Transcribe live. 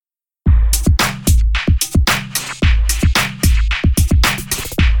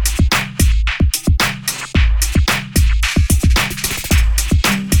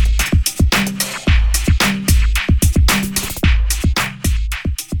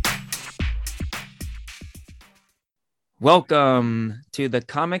Welcome to the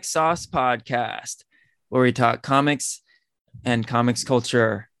Comic Sauce Podcast, where we talk comics and comics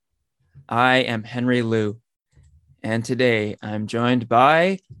culture. I am Henry Liu, and today I'm joined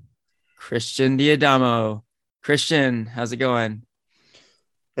by Christian Diadamo. Christian, how's it going?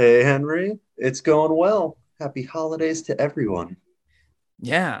 Hey Henry, it's going well. Happy holidays to everyone.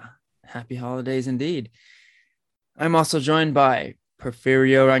 Yeah, happy holidays indeed. I'm also joined by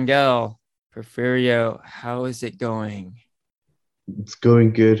Porfirio Rangel. Porfirio, how is it going? It's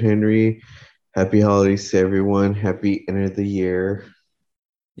going good, Henry. Happy holidays to everyone. Happy end of the year.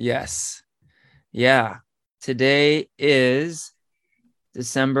 Yes. Yeah. Today is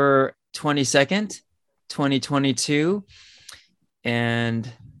December 22nd, 2022.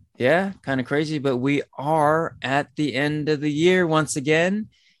 And yeah, kind of crazy, but we are at the end of the year once again.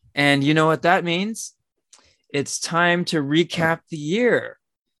 And you know what that means? It's time to recap the year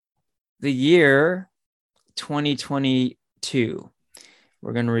 2022.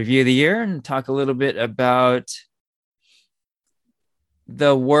 We're going to review the year and talk a little bit about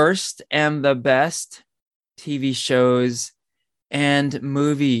the worst and the best TV shows and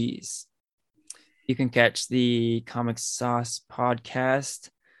movies. You can catch the Comic Sauce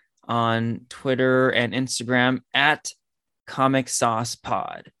Podcast on Twitter and Instagram at Comic Sauce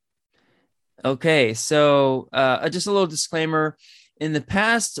Pod. Okay, so just a little disclaimer. In the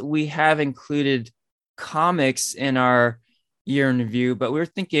past, we have included comics in our year in review, but we were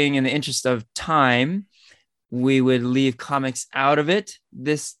thinking in the interest of time, we would leave comics out of it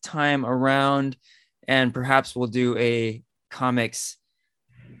this time around, and perhaps we'll do a comics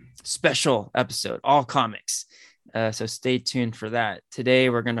special episode, all comics. So stay tuned for that. Today,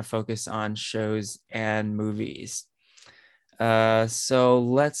 we're going to focus on shows and movies. So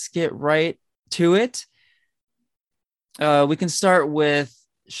let's get right to it. We can start with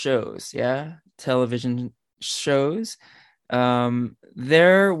shows, yeah, television shows.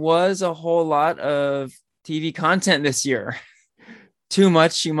 There was a whole lot of TV content this year. Too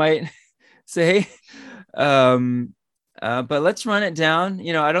much, you might say. But let's run it down.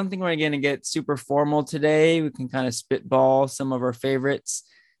 I don't think we're going to get super formal today. We can kind of spitball some of our favorites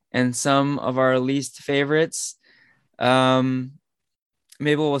and some of our least favorites. Maybe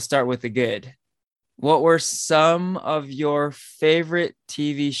we'll start with the good. What were some of your favorite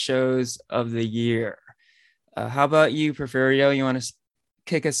TV shows of the year? How about you, Porfirio? You want to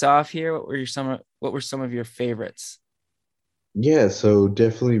kick us off here? What were some of your favorites? Yeah, so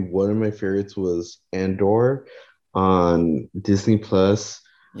definitely one of my favorites was Andor on Disney Plus.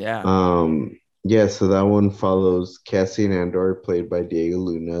 Yeah. Yeah, so that one follows Cassian Andor, played by Diego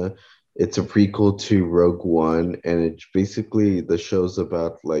Luna. It's a prequel to Rogue One, and it's basically the show's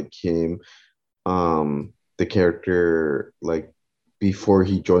about like him, the character, like before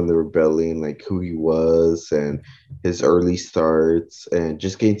he joined the rebellion, like who he was and his early starts, and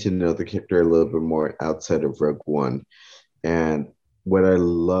just getting to know the character a little bit more outside of Rogue One. And what I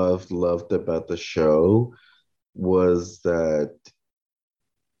loved about the show was that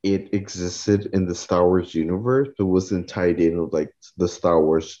it existed in the Star Wars universe, but wasn't tied in with like the Star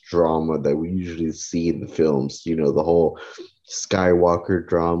Wars drama that we usually see in the films. The whole Skywalker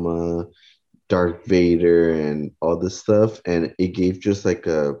drama, Darth Vader, and all this stuff. And it gave just like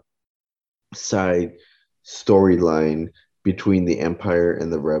a side storyline between the Empire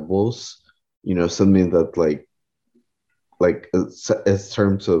and the Rebels. Something that as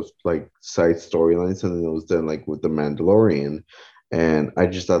terms of like side storyline, something that was done like with the Mandalorian. And I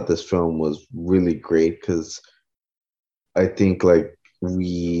just thought this film was really great because I think like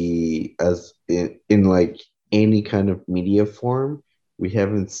we as in like any kind of media form, we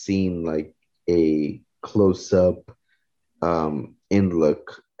haven't seen like a close up in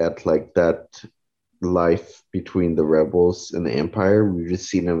look at like that life between the rebels and the empire. We've just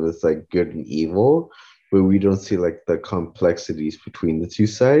seen them as like good and evil, but we don't see like the complexities between the two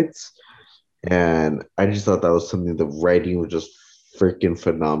sides. And I just thought that was something. The writing was just freaking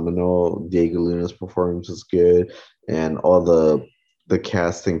phenomenal. Diego Luna's performance was good, and all the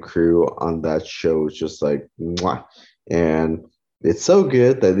cast and crew on that show was just like mwah. And it's so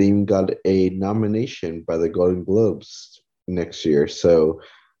good that they even got a nomination by the Golden Globes next year. So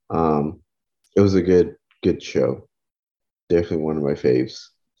um, it was a good show. Definitely one of my faves.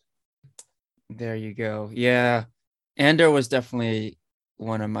 There you go. Yeah. Andor was definitely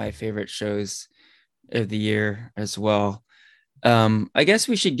one of my favorite shows of the year as well. I guess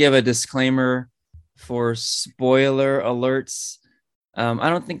we should give a disclaimer for spoiler alerts. I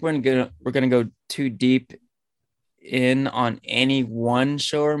don't think we're gonna go too deep in on any one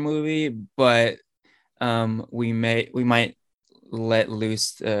show or movie, but we might let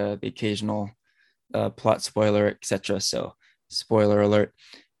loose the occasional plot spoiler, etc. So spoiler alert.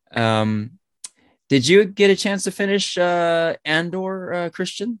 Um, did you get a chance to finish Andor,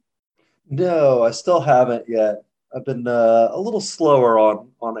 Christian? No, I still haven't yet. I've been a little slower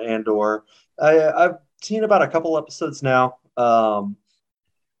on Andor. I've seen about a couple episodes now.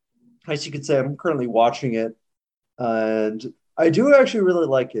 As you could say, I'm currently watching it, and I do actually really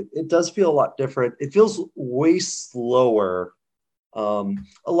like it. It does feel a lot different. It feels way slower. A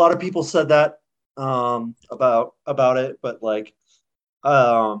lot of people said that about it, but like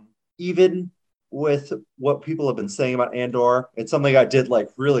even with what people have been saying about Andor, it's something I did like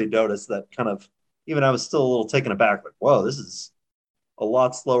really notice that kind of even I was still a little taken aback, like, whoa, this is a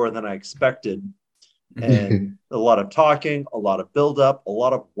lot slower than I expected. And a lot of talking, a lot of build up, a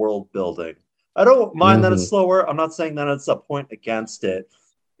lot of world building. I don't mind that it's Mhm. slower. I'm not saying that it's a point against it.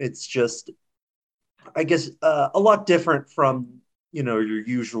 It's just, I guess, a lot different from your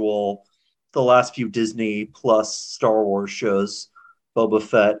usual the last few Disney plus Star Wars shows, Boba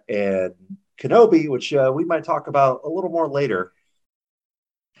Fett and Kenobi, which we might talk about a little more later,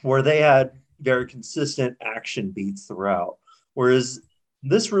 where they had very consistent action beats throughout, whereas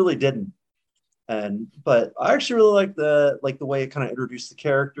this really didn't. And but I actually really like the way it kind of introduced the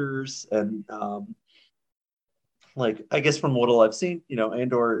characters and like I guess from what all I've seen,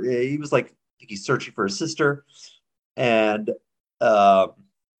 Andor he was like I think he's searching for his sister, and um,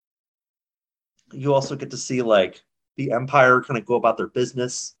 you also get to see like the Empire kind of go about their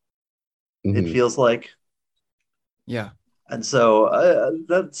business. It Mhm. feels like, Yeah. and so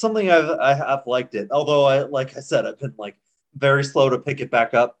that's something I have liked it. Although like I said, I've been like very slow to pick it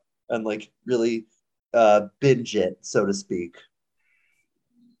back up and like really binge it, so to speak.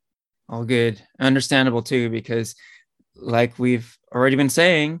 All good. Understandable too, because like we've already been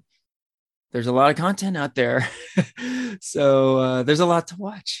saying, there's a lot of content out there. So there's a lot to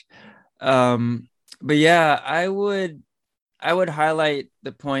watch. Um, but yeah, I would highlight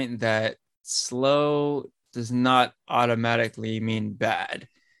the point that slow does not automatically mean bad.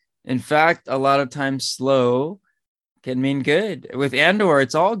 In fact, a lot of times slow can mean good. With Andor,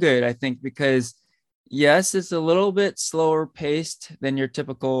 it's all good, I think, because yes, it's a little bit slower paced than your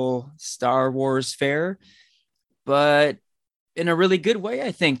typical Star Wars fare, but in a really good way,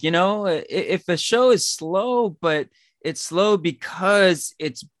 I think. If a show is slow, but it's slow because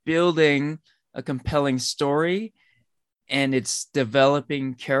it's building a compelling story and it's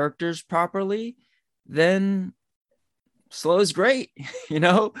developing characters properly, then slow is great. you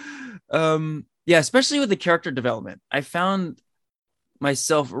know yeah, especially with the character development. I found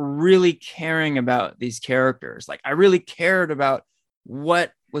myself really caring about these characters. Like I really cared about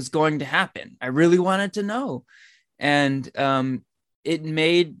what was going to happen. I really wanted to know. And it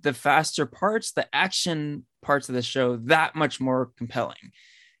made the faster parts, the action parts of the show, that much more compelling.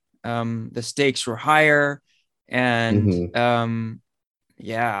 The stakes were higher, and Mhm.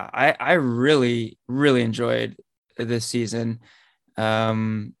 yeah, I really really enjoyed this season.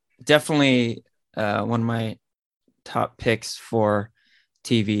 Definitely one of my top picks for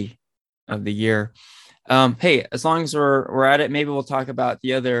TV of the year. Hey, as long as we're at it, maybe we'll talk about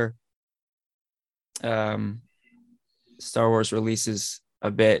the other um, Star Wars releases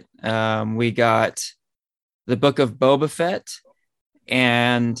a bit. We got the Book of Boba Fett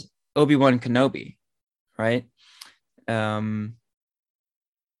and Obi-Wan Kenobi, right? Um,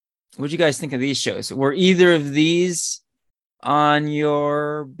 what do you guys think of these shows? Were either of these on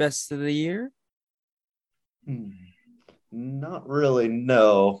your best of the year? Hmm. Not really,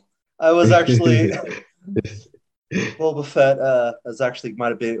 no. I was actually Boba Fett was actually might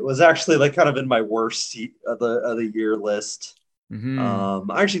have been it was actually like kind of in my worst of the year list. Mm-hmm.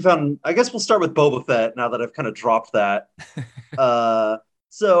 I actually found I guess we'll start with Boba Fett now that I've kind of dropped that. Uh,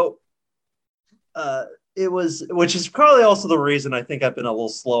 so uh, it was, which is probably also the reason I think I've been a little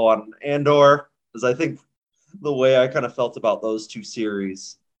slow on Andor, because I think the way I kind of felt about those two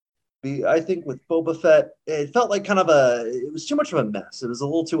series. I think with Boba Fett, it felt like kind of it was too much of a mess. It was a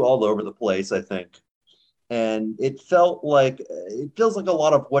little too all over the place, I think. And it feels like a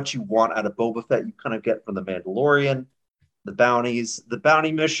lot of what you want out of Boba Fett, you kind of get from the Mandalorian, the bounties, the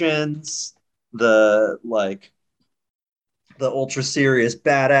bounty missions, the like the ultra serious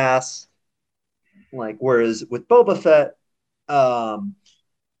badass. Like, whereas with Boba Fett, um,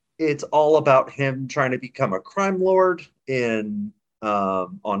 it's all about him trying to become a crime lord in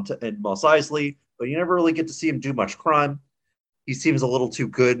Mos Eisley, but you never really get to see him do much crime. He seems a little too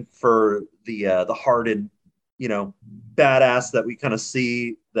good for the hardened, you know, badass that we kind of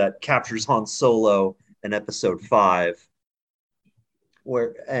see that captures Han Solo in Episode 5.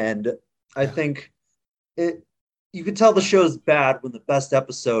 Where and I Yeah. think it. you can tell the show's bad when the best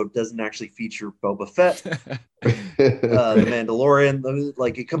episode doesn't actually feature Boba Fett, the Mandalorian.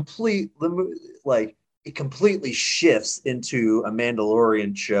 It completely shifts into a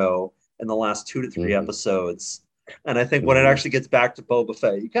Mandalorian show in the last 2 to 3 episodes. And I think when it actually gets back to Boba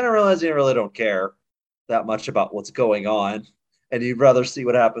Fett, you kind of realize you really don't care that much about what's going on, and you'd rather see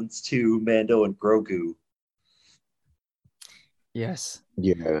what happens to Mando and Grogu. Yes.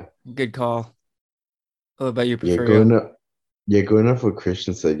 Yeah. Good call. What about you, Yeah, Porfirio? going off what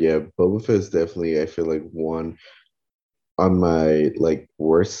Christian said, yeah, Boba Fett is definitely, I feel like, one on my like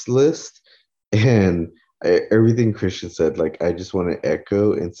worst list. And everything Christian said, like I just want to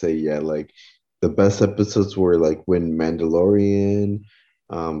echo and say, yeah, like the best episodes were like when Mandalorian,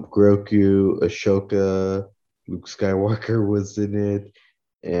 Grogu, Ashoka, Luke Skywalker was in it,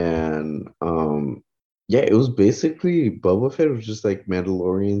 and yeah, it was basically Boba Fett was just like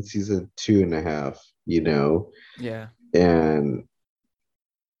Mandalorian season 2.5, you know, Yeah. and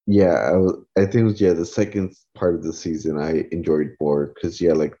yeah, I think it was, yeah, the second part of the season I enjoyed more because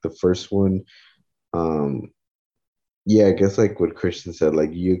yeah, like the first one, um, yeah, I guess like what Christian said,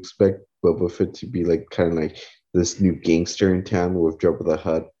 like you expect Boba Fett to be like kind of like this new gangster in town with Jabba the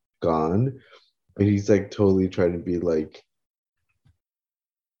Hutt gone, but he's like totally trying to be like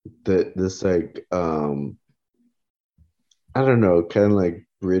this like I don't know, kind of like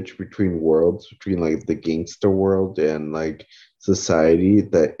bridge between worlds, between like the gangster world and like society,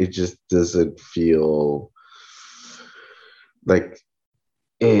 that it just doesn't feel like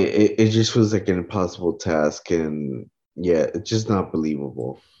it just feels like an impossible task, and yeah, it's just not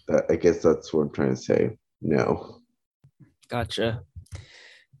believable. That, I guess that's what I'm trying to say. No. Gotcha.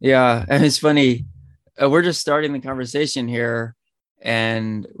 Yeah. And it's funny. We're just starting the conversation here,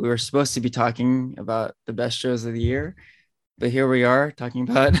 and we were supposed to be talking about the best shows of the year, but here we are talking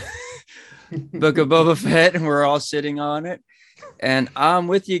about Book of Boba Fett, and we're all shitting on it. And I'm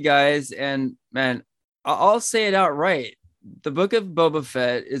with you guys. And man, I'll say it outright. The Book of Boba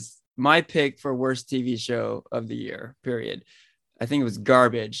Fett is my pick for worst TV show of the year, period. I think it was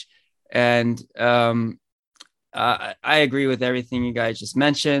garbage. And I agree with everything you guys just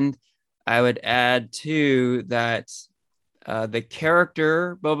mentioned. I would add too that the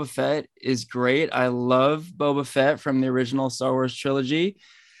character Boba Fett is great. I love Boba Fett from the original Star Wars trilogy.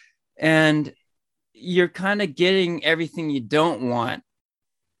 And you're kind of getting everything you don't want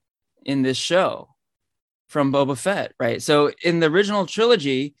in this show from Boba Fett, right? So in the original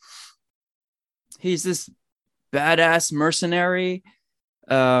trilogy, he's this badass mercenary.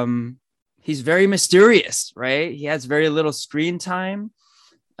 He's very mysterious, right? He has very little screen time.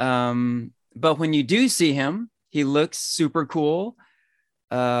 But when you do see him, he looks super cool.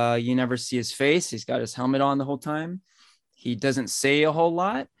 You never see his face. He's got his helmet on the whole time. He doesn't say a whole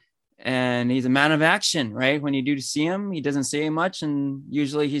lot. And he's a man of action, right? When you do see him, he doesn't say much, and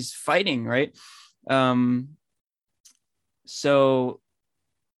usually he's fighting, right? So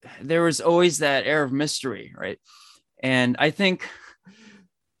there was always that air of mystery, right? And I think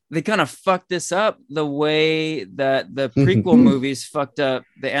they kind of fucked this up the way that the prequel movies fucked up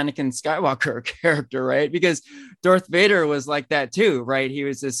the Anakin Skywalker character, right? Because Darth Vader was like that too, right? He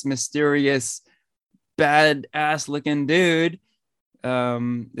was this mysterious, badass looking dude,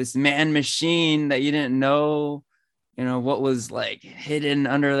 this man machine that you didn't know, what was like hidden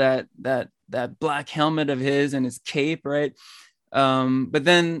under that black helmet of his and his cape, right? But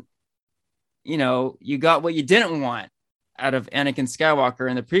then, you got what you didn't want out of Anakin Skywalker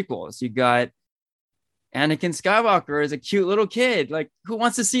in the prequels. You got Anakin Skywalker as a cute little kid. Like, who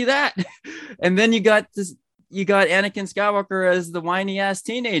wants to see that? And then you got Anakin Skywalker as the whiny ass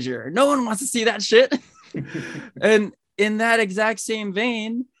teenager. No one wants to see that shit. And in that exact same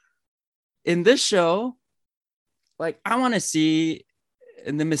vein, in this show, like, I want to see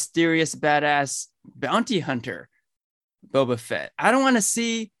the mysterious badass bounty hunter Boba Fett. I don't want to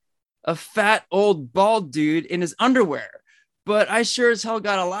see a fat old bald dude in his underwear, but I sure as hell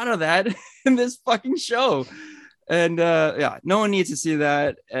got a lot of that in this fucking show. And yeah, no one needs to see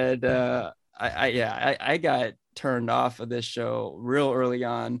that. And I got turned off of this show real early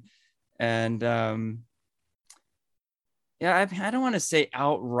on. And yeah, I don't want to say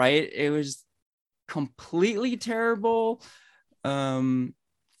outright it was completely terrible.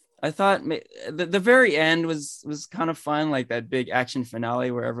 I thought the very end was kind of fun, like that big action finale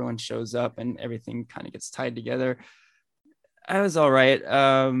where everyone shows up and everything kind of gets tied together. I was all right.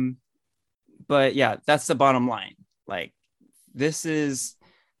 But yeah, that's the bottom line. Like, this is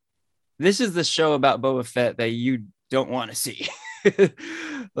the show about Boba Fett that you don't want to see.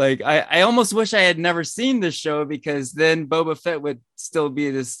 Like, I almost wish I had never seen this show, because then Boba Fett would still be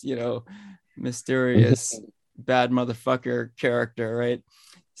this, mysterious bad motherfucker character, right?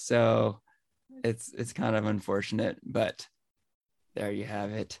 So it's kind of unfortunate, but there you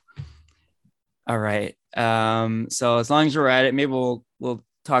have it. All right. So as long as we're at it, maybe we'll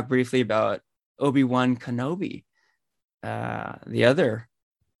talk briefly about Obi-Wan Kenobi, the other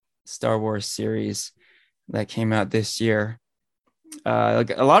Star Wars series that came out this year. Like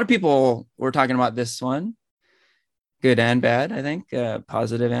a lot of people were talking about this one, good and bad, I think,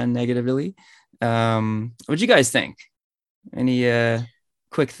 positive and negatively. What'd you guys think? Any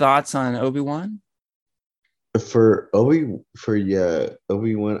quick thoughts on Obi-Wan? Obi-Wan,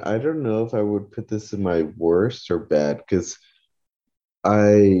 I don't know if I would put this in my worst or bad because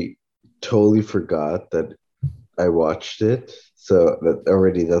I totally forgot that I watched it. So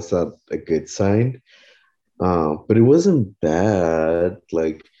that's not a good sign. But it wasn't bad.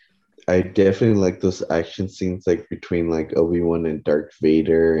 Like I definitely like those action scenes like between like Obi-Wan and Darth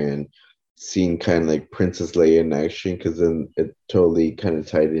Vader and seeing kind of like Princess Leia in action because then it totally kind of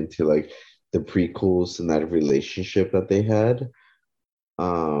tied into like the prequels and that relationship that they had.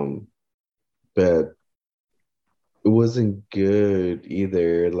 Um, but it wasn't good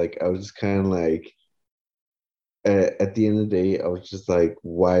either. Like I was just kind of like at the end of the day, I was just like,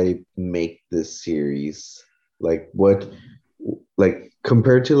 why make this series? Like what like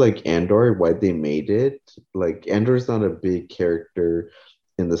compared to like Andor, why they made it? Like Andor's not a big character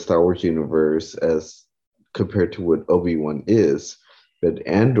in the Star Wars universe as compared to what Obi-Wan is. But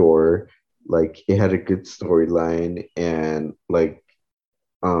Andor, like it had a good storyline and like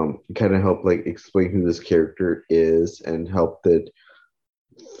kind of helped like explain who this character is and helped it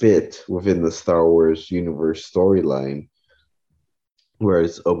fit within the Star Wars universe storyline.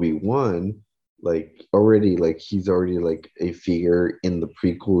 Whereas Obi-Wan, like he's already like a figure in the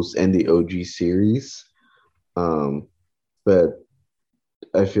prequels and the OG series. Um, but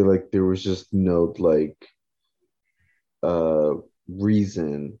I feel like there was just no like uh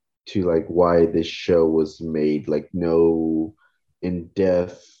reason to like why this show was made, like no in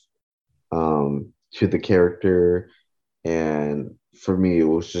depth to the character, and for me it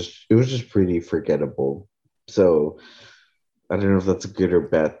was just pretty forgettable. So I don't know if that's a good or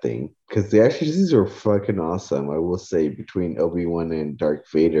bad thing because the action scenes are fucking awesome. I will say between Obi-Wan and Darth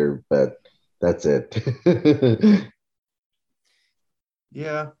Vader, but that's it.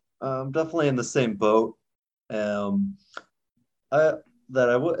 Yeah, definitely in the same boat. Um, I,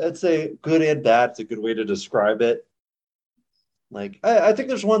 I'd say good and bad. It's a good way to describe it. Like I think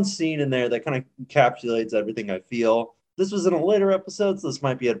there's one scene in there that kind of encapsulates everything I feel. This was in a later episode, so this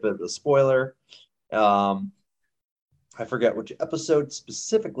might be a bit of a spoiler. Um, I forget which episode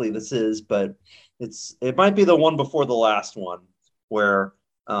specifically this is, but it might be the one before the last one where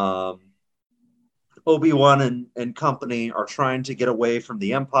Obi-Wan and company are trying to get away from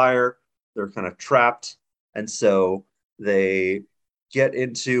the Empire. They're kind of trapped, and so they get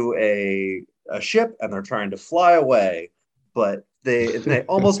into a ship and they're trying to fly away, but they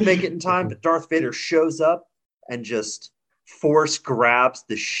almost make it in time. But Darth Vader shows up and just force grabs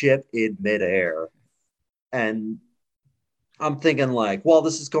the ship in midair, and I'm thinking like, while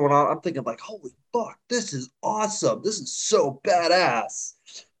this is going on, I'm thinking like, holy fuck, this is awesome. This is so badass.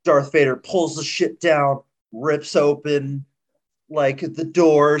 Darth Vader pulls the shit down, rips open like the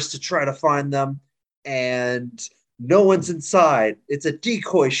doors to try to find them, and no one's inside. It's a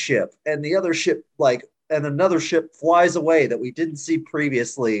decoy ship, and the other ship and another ship flies away that we didn't see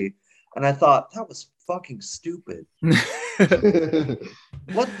previously. And I thought that was fucking stupid.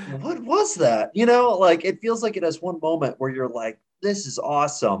 What was that? Like it feels like it has one moment where you're like, this is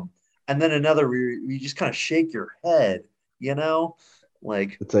awesome, and then another where you just kind of shake your head,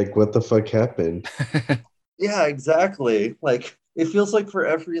 like It's like what the fuck happened? yeah, exactly. Like it feels like for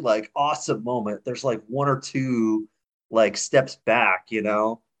every like awesome moment, there's like one or two like steps back,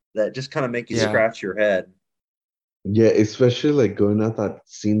 that just kind of make you Yeah. scratch your head. Yeah, especially like going at that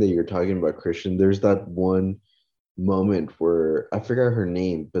scene that you're talking about, Christian. There's that one moment where I forgot her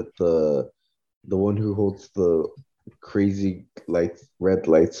name, but the one who holds the crazy red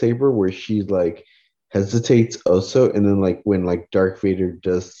lightsaber, where she like hesitates also, and then like when like Darth Vader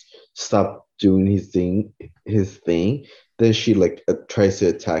does stop doing his thing, then she like tries to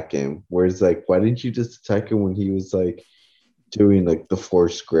attack him. Whereas like, why didn't you just attack him when he was like doing like the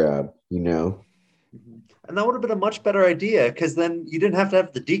force grab, you know? And that would have been a much better idea because then you didn't have to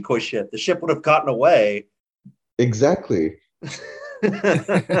have the decoy ship. The ship would have gotten away. Exactly.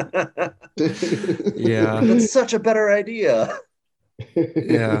 Yeah. That's such a better idea.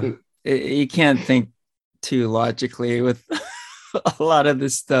 Yeah. You can't think too logically with a lot of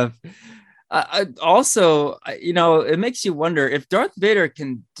this stuff. Also, it makes you wonder if Darth Vader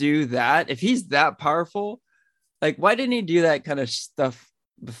can do that, if he's that powerful, Like, why didn't he do that kind of stuff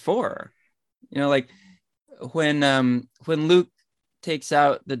before? Like when Luke takes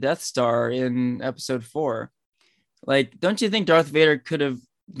out the Death Star in episode 4, like, don't you think Darth Vader could have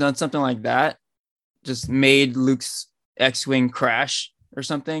done something like that? Just made Luke's X-Wing crash or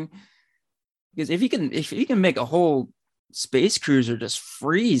something? Because if you can make a whole space cruiser just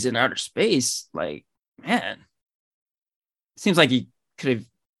freeze in outer space, like, man, seems like he could have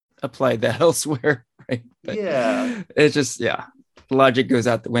applied that elsewhere, right? But yeah, it's just, yeah, logic goes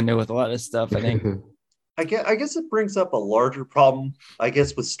out the window with a lot of stuff, I think. I guess it brings up a larger problem, I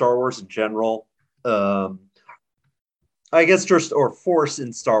guess, with Star Wars in general. I guess just, or Force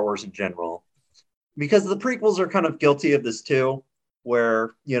in Star Wars in general, because the prequels are kind of guilty of this too,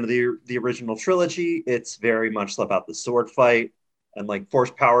 where, the original trilogy, it's very much about the sword fight, and like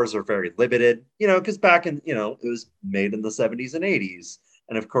Force powers are very limited, because back in, it was made in the 70s and 80s.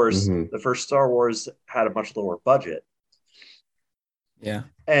 And of course, the first Star Wars had a much lower budget. Yeah.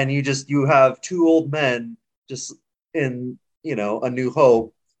 And you have two old men just in, A New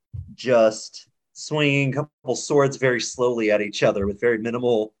Hope, just swinging a couple swords very slowly at each other with very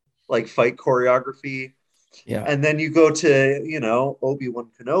minimal like fight choreography. Yeah. And then you go to, Obi-Wan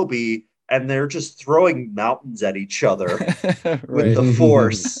Kenobi, and they're just throwing mountains at each other with the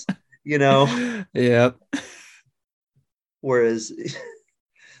Force, Yep. Whereas,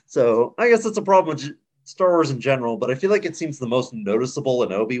 so I guess that's a problem with Star Wars in general, but I feel like it seems the most noticeable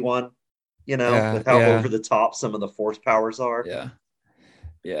in Obi-Wan, with how over the top some of the Force powers are. Yeah.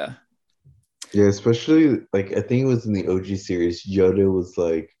 Yeah. Yeah, especially like I think it was in the OG series, Yoda was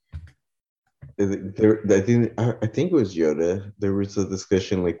like, I think it was Yoda. There was a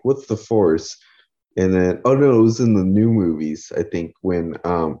discussion like, what's the Force? And then, oh no, it was in the new movies. I think when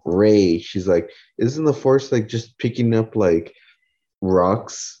Rey, she's like, isn't the Force like just picking up like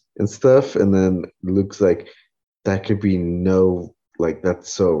rocks and stuff? And then Luke's like, that could be no, like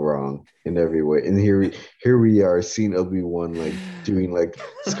that's so wrong in every way. And here we are seeing Obi-Wan like doing like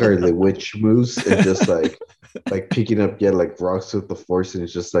Scarlet Witch moves and just like picking up like rocks with the Force, and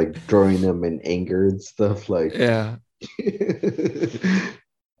it's just like throwing them in anger and stuff. Like, yeah.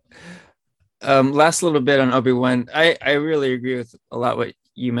 Last little bit on Obi-Wan. I really agree with a lot what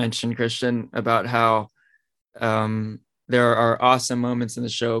you mentioned, Christian, about how there are awesome moments in the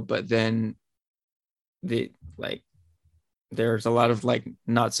show, but then there's a lot of like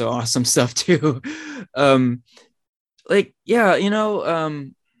not so awesome stuff too. I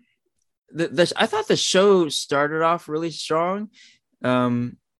thought the show started off really strong,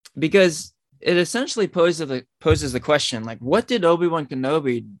 because it essentially poses the question, like, what did Obi-Wan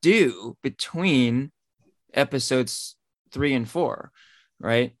Kenobi do between episodes 3 and 4,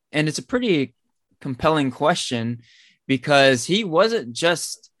 right? And it's a pretty compelling question, because he wasn't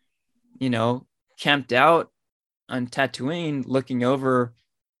just, camped out on Tatooine looking over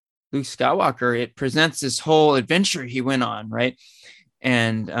Luke Skywalker. It presents this whole adventure he went on, right?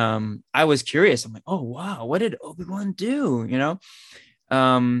 And I was curious. I'm like, oh wow, what did Obi-Wan do?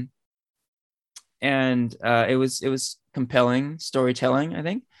 And it was compelling storytelling, I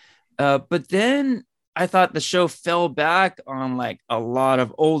think. But then I thought the show fell back on like a lot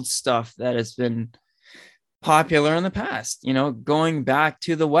of old stuff that has been popular in the past. Going back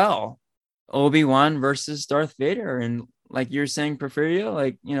to the well, Obi-Wan versus Darth Vader, and like you're saying, Porfirio,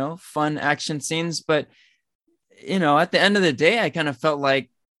 like, fun action scenes. But at the end of the day, I kind of felt like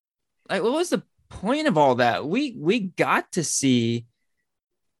what was the point of all that? We got to see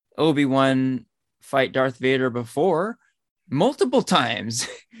Obi-Wan fight Darth Vader before multiple times.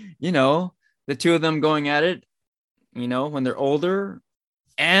 The two of them going at it, when they're older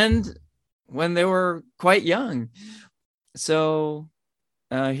and when they were quite young. So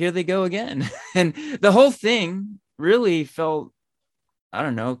here they go again. And the whole thing really felt, I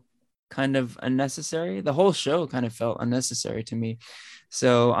don't know, kind of unnecessary. The whole show kind of felt unnecessary to me.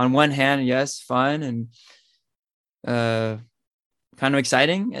 So on one hand, yes, fun and kind of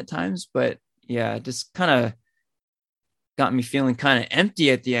exciting at times, but yeah, just kind of got me feeling kind of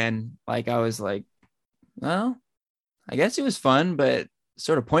empty at the end. Like I was like, well, I guess it was fun, but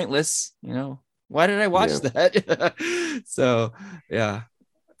sort of pointless. Why did I watch that? So yeah,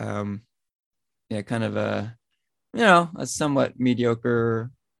 kind of a somewhat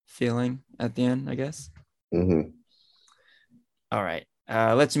mediocre feeling at the end, I guess. Mm-hmm. All right,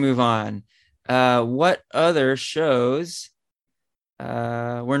 let's move on. What other shows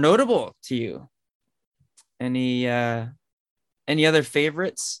were notable to you? Any other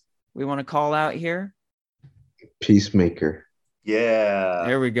favorites we want to call out here? Peacemaker. Yeah.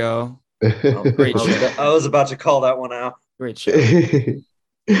 There we go. Oh, great show. I was about to call that one out. Great show.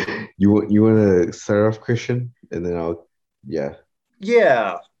 You want to start off, Christian? and then I'll yeah.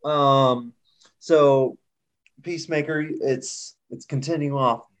 Yeah. So Peacemaker, it's continuing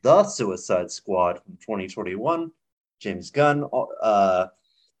off the Suicide Squad from 2021. James Gunn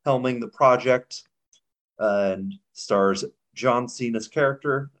helming the project and stars John Cena's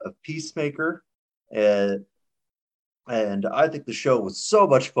character of Peacemaker. And I think the show was so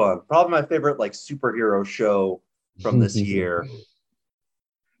much fun. Probably my favorite like superhero show from this year.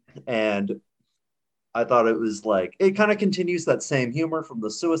 And I thought it was like it kind of continues that same humor from the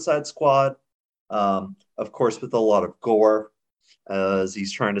Suicide Squad, of course, with a lot of gore as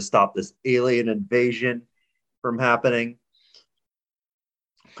he's trying to stop this alien invasion from happening.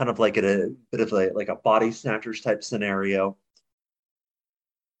 Kind of like a bit of like a body snatchers type scenario.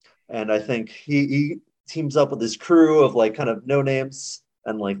 And I think he teams up with his crew of like kind of no names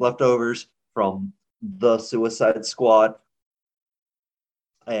and like leftovers from the Suicide Squad.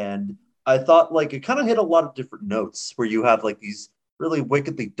 And I thought like it kind of hit a lot of different notes where you have like these really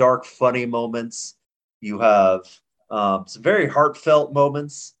wickedly dark, funny moments. You have some very heartfelt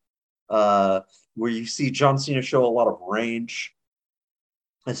moments where you see John Cena show a lot of range,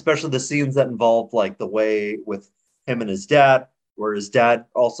 especially the scenes that involve like the way with him and his dad, where his dad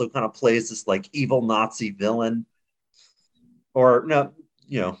also kind of plays this like evil Nazi villain, or no,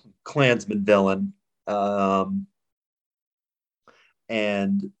 Klansman villain,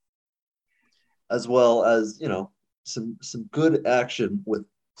 and as well as some good action with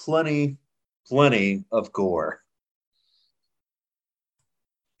plenty of gore.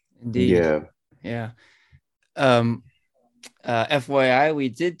 Indeed. Yeah. FYI, we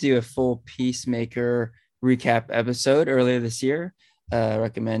did do a full Peacemaker recap episode earlier this year.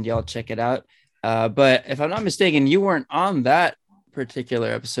 Recommend y'all check it out. But if I'm not mistaken, you weren't on that particular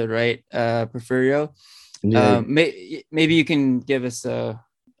episode, right, Porfirio? Yeah. Maybe you can give us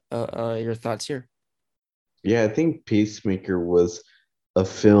your thoughts here. Yeah, I think Peacemaker was a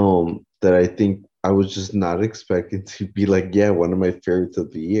film that I think I was just not expecting to be like, yeah, one of my favorites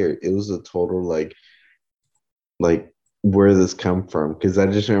of the year. It was a total like where this come from? Because I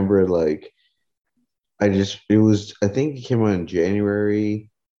just remember like I think it came out in January.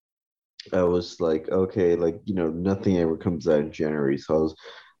 I was like, okay, like nothing ever comes out in January. So I was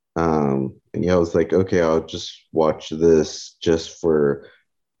and yeah, I was like, okay, I'll just watch this just for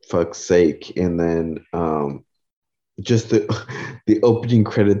fuck's sake. And then just the the opening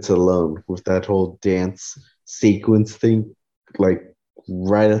credits alone with that whole dance sequence thing, like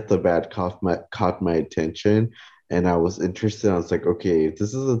right at the bat caught my attention, and I was interested. I was like, okay, if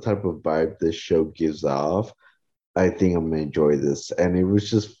this is the type of vibe this show gives off, I think I'm gonna enjoy this. And it was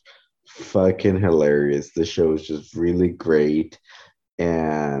just fucking hilarious. The show was just really great,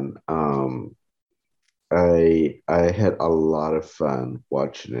 and I had a lot of fun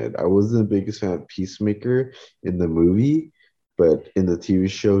watching it. I wasn't the biggest fan of Peacemaker in the movie, but in the TV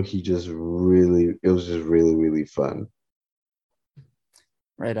show, it was just really, really fun.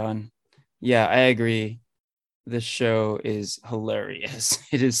 Right on. Yeah, I agree. This show is hilarious.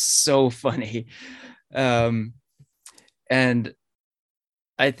 It is so funny. And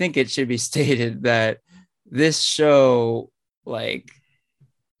I think it should be stated that this show, like,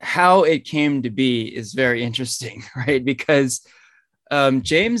 how it came to be is very interesting, right? Because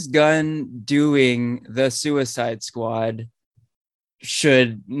James Gunn doing the Suicide Squad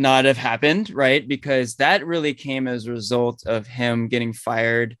should not have happened, right? Because that really came as a result of him getting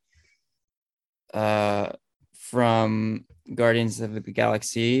fired from Guardians of the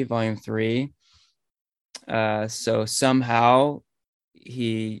Galaxy Volume 3. So somehow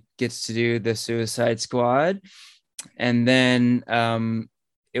he gets to do the Suicide Squad. And then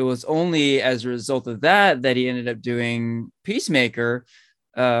it was only as a result of that he ended up doing Peacemaker.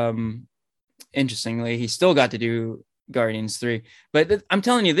 Interestingly, he still got to do Guardians 3. But I'm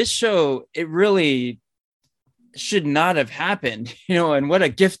telling you, this show, it really should not have happened, and what a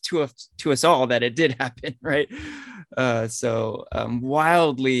gift to us all that it did happen, right? So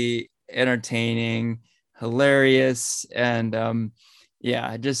wildly entertaining, hilarious, and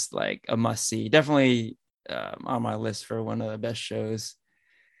yeah, just like a must see. Definitely on my list for one of the best shows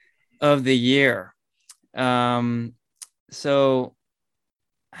of the year. So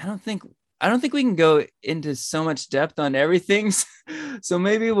I don't think we can go into so much depth on everything. So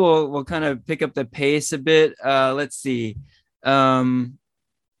maybe we'll kind of pick up the pace a bit. Let's see. Yeah,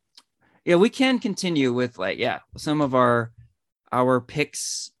 we can continue with some of our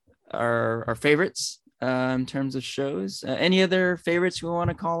picks, our favorites in terms of shows. Any other favorites we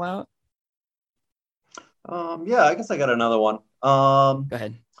want to call out? Yeah, I guess I got another one. Go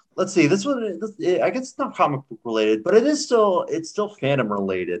ahead. Let's see. This one, I guess it's not comic book related, but it's still fandom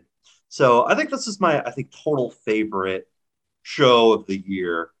related. So I think this is my, I think, total favorite show of the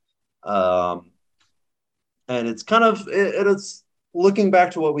year. Um, and it's kind of, it's looking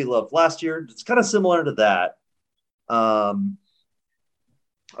back to what we loved last year. It's kind of similar to that. Um,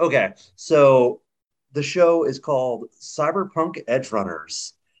 okay, so the show is called Cyberpunk Edge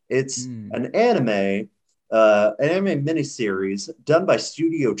Runners. It's Hmm. an anime miniseries done by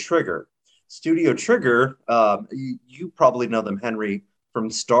Studio Trigger. Studio Trigger, you probably know them, Henry, from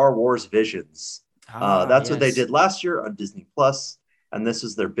Star Wars Visions. Ah, That's what they yes. did last year on Disney Plus, and this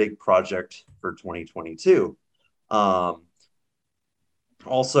is their big project for 2022. Um,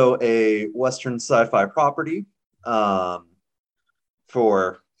 Also, a Western sci-fi property. Um,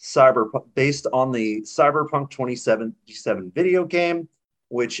 for Cyberpunk, based on the Cyberpunk 2077 video game,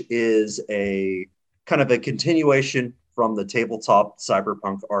 which is a kind of a continuation from the tabletop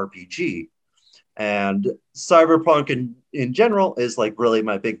Cyberpunk RPG. And Cyberpunk in general is like really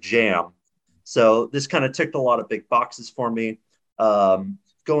my big jam. So this kind of ticked a lot of big boxes for me.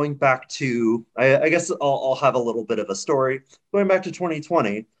 Going back to, I guess I'll have a little bit of a story. Going back to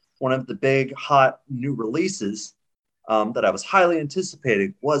 2020, one of the big hot new releases that I was highly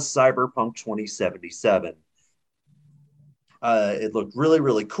anticipating was Cyberpunk 2077. It looked really,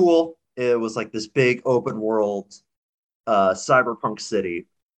 really cool. It was like this big open world cyberpunk city,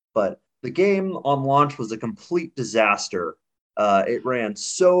 but the game on launch was a complete disaster. It ran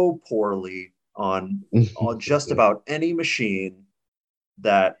so poorly on just Yeah. about any machine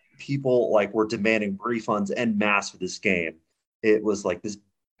that people like were demanding refunds en masse for this game. It was like this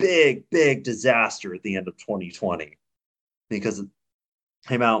big, big disaster at the end of 2020 because it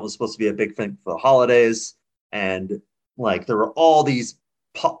came out, was supposed to be a big thing for the holidays, and like there were all these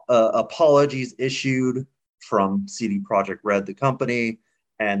apologies issued from CD Projekt Red, the company,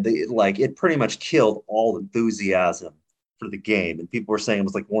 and they like it pretty much killed all enthusiasm for the game, and people were saying it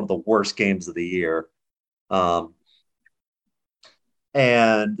was like one of the worst games of the year. Um,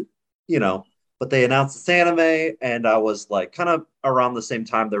 and you know, but they announced this anime, and I was like kind of around the same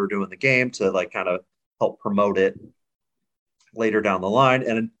time they were doing the game to like kind of help promote it later down the line.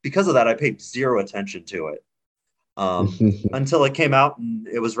 And because of that, I paid zero attention to it until it came out and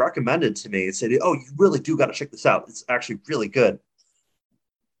it was recommended to me. It said, "Oh, you really do got to check this out. It's actually really good,"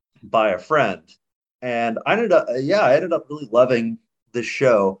 by a friend. And I ended up really loving this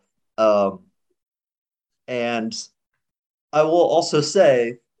show. Um, and I will also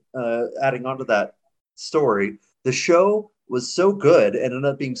say, adding on to that story, the show was so good and ended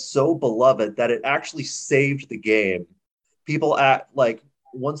up being so beloved that it actually saved the game. People act like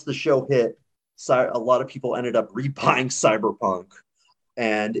once the show hit, a lot of people ended up rebuying Cyberpunk,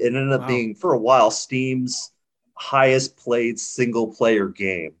 and it ended up Wow. being for a while Steam's highest played single player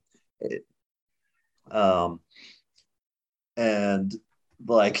game. It, um, and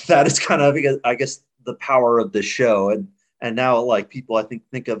like that is kind of, I guess, the power of the show, and now like people I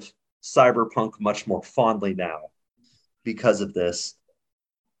think of Cyberpunk much more fondly now because of this.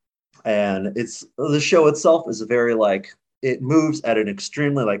 And it's the show itself is a very like it moves at an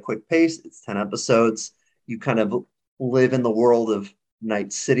extremely like quick pace. It's 10 episodes. You kind of live in the world of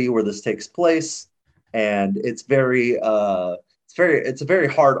Night City where this takes place, and it's a very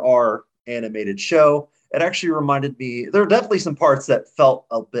hard R animated show. It actually reminded me, there are definitely some parts that felt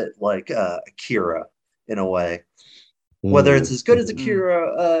a bit like Akira in a way. Whether it's as good as Mm.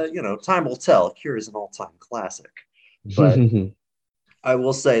 Akira, time will tell. Akira is an all-time classic, but I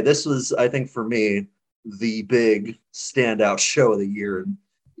will say this was, I think, for me, the big standout show of the year, and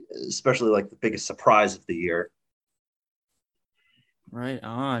especially like the biggest surprise of the year. Right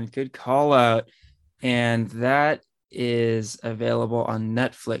on. Good call out. And that is available on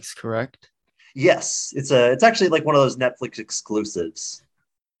Netflix, correct? Yes, it's actually like one of those Netflix exclusives.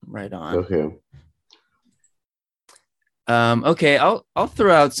 Right on. Okay. Okay, I'll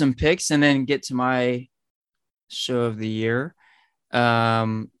throw out some picks and then get to my show of the year.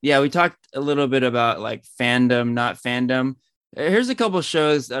 Yeah, we talked a little bit about like fandom, not fandom. Here's a couple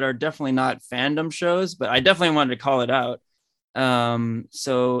shows that are definitely not fandom shows, but I definitely wanted to call it out.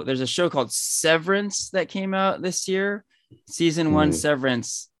 So there's a show called Severance that came out this year. Season one, Mm.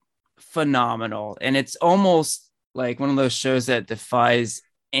 Severance, phenomenal. And it's almost like one of those shows that defies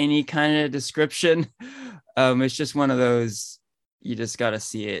any kind of description. It's just one of those, you just got to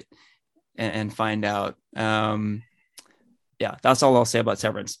see it and find out. Yeah, that's all I'll say about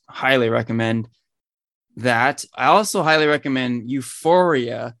Severance. Highly recommend that. I also highly recommend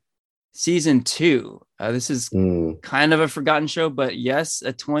Euphoria season 2. This is Mm. kind of a forgotten show, but yes,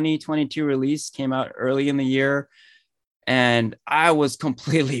 a 2022 release came out early in the year, and I was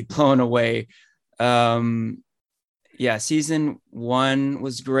completely blown away. Um, yeah, season 1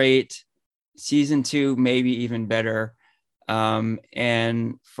 was great. Season 2 maybe even better.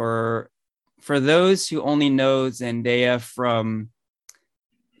 And for those who only know Zendaya from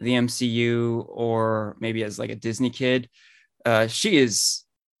the MCU or maybe as like a Disney kid, she is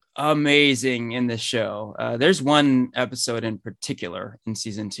amazing in this show. There's one episode in particular in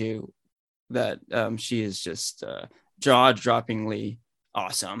season 2 that she is just jaw-droppingly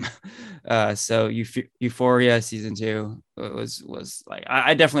awesome. So Euphoria season 2 was like,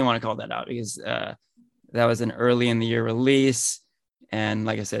 I definitely want to call that out because that was an early in the year release. And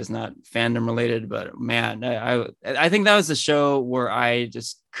like I said, it's not fandom related, but man, I think that was the show where I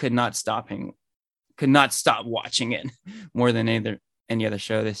just could not stop watching it more than any other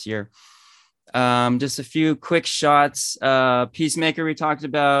show this year. Just a few quick shots. Peacemaker we talked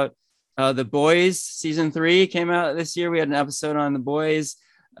about. The Boys season 3 came out this year. We had an episode on The Boys.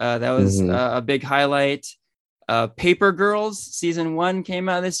 That was a big highlight. Paper Girls season 1 came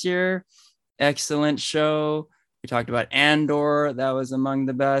out this year. Excellent show. We talked about Andor. That was among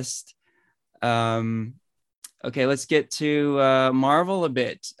the best. Okay, let's get to Marvel a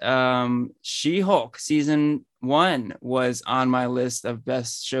bit. She-Hulk season 1 was on my list of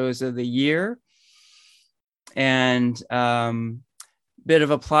best shows of the year. And bit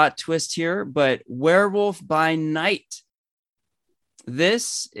of a plot twist here, but Werewolf by Night.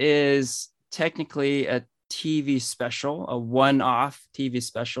 This is technically a TV special, a one-off TV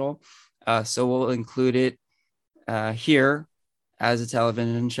special. So we'll include it here as a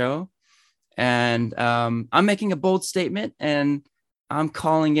television show. And I'm making a bold statement and I'm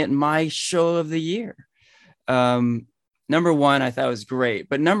calling it my show of the year. Number 1, I thought it was great.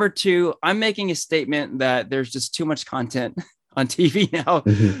 But number 2, I'm making a statement that there's just too much content on TV now.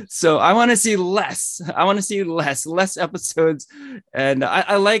 So I want to see less. I want to see less episodes. And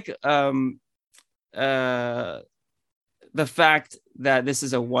I like the fact that this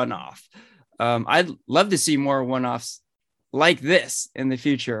is a one-off. I'd love to see more one-offs like this in the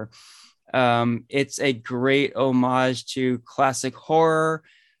future. It's a great homage to classic horror.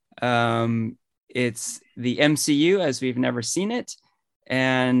 It's the MCU as we've never seen it.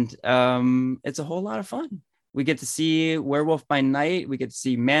 And it's a whole lot of fun. We get to see Werewolf by Night. We get to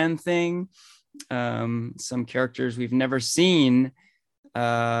see Man-Thing, some characters we've never seen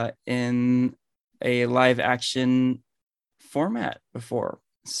in a live action format before.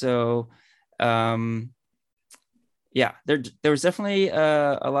 So, yeah, there was definitely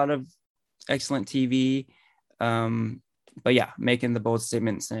a lot of excellent TV. But yeah, making the bold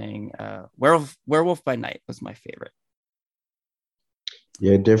statement saying Werewolf by Night was my favorite.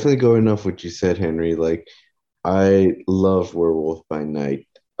 Yeah, definitely going off what you said, Henry. Like, I love Werewolf by Night.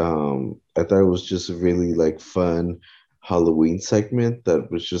 I thought it was just a really like fun Halloween segment that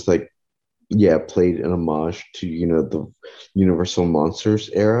was just like, yeah, played an homage to, the Universal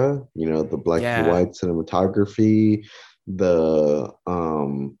Monsters era, the black and white cinematography, the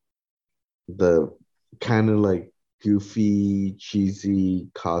kind of like goofy, cheesy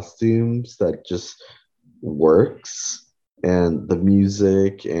costumes that just works, and the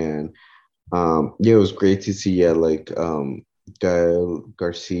music, and yeah, it was great to see Gael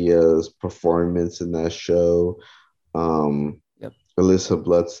Garcia's performance in that show. Yep. Alyssa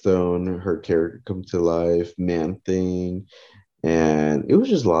Bloodstone, her character come to life, Man-Thing, and it was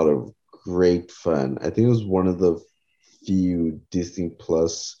just a lot of great fun. I think it was one of the few Disney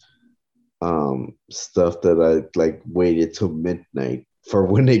Plus stuff that I like waited till midnight for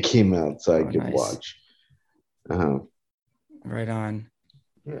when it came out so I could watch. Right on.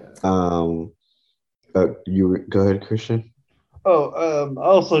 Yeah. You go ahead, Christian. I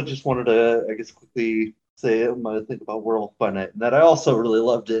also just wanted to, I guess, quickly say my thing about Werewolf by Night, and that I also really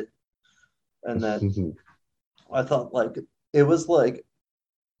loved it, and that I thought like it was like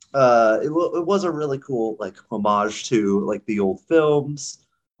it was a really cool like homage to like the old films,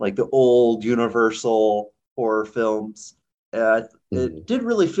 like the old Universal horror films. It did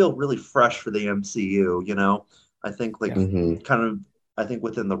really feel really fresh for the MCU, I think like kind of, I think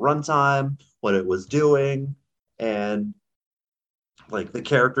within the runtime, what it was doing, and like the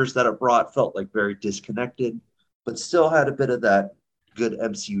characters that it brought felt like very disconnected, but still had a bit of that good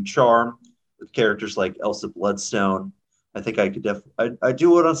MCU charm with characters like Elsa Bloodstone. I think I could I do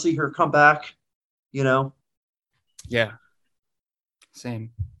want to see her come back, Yeah.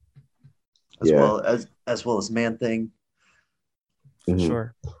 Same. As well as Man-Thing.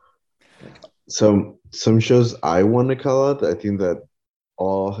 Sure. Some shows I want to call out, I think that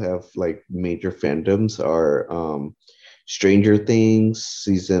all have like major fandoms are Stranger Things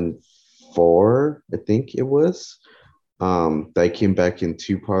season 4, I think it was. That came back in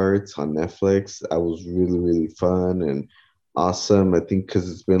two parts on Netflix. That was really, really fun and awesome. I think because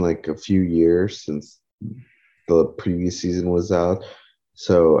it's been like a few years since the previous season was out.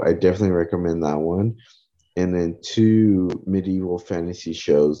 So I definitely recommend that one. And then two medieval fantasy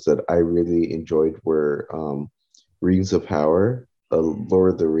shows that I really enjoyed were Rings of Power, a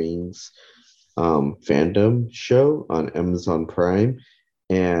Lord of the Rings fandom show on Amazon Prime,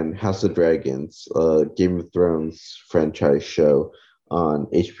 and House of Dragons, a Game of Thrones franchise show on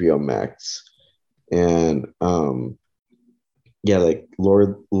HBO Max. And yeah, like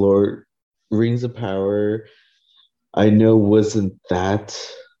Lord Rings of Power, I know wasn't that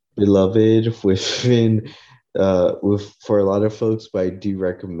beloved within with for a lot of folks, but I do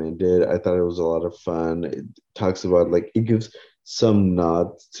recommend it. I thought it was a lot of fun. It talks about like it gives some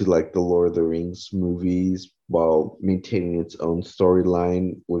nods to like the Lord of the Rings movies while maintaining its own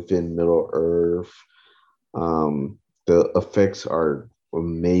storyline within Middle Earth. The effects are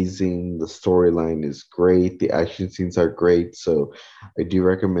amazing. The storyline is great. The action scenes are great. So I do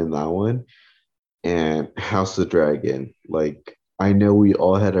recommend that one. And House of Dragon. Like, I know we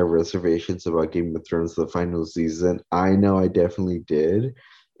all had our reservations about Game of Thrones, the final season. I know I definitely did.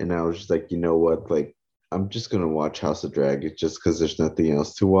 And I was just like, you know what? Like, I'm just going to watch House of Dragon just because there's nothing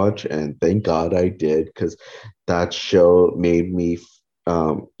else to watch. And thank God I did because that show made me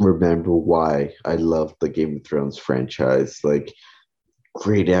remember why I love the Game of Thrones franchise. Like,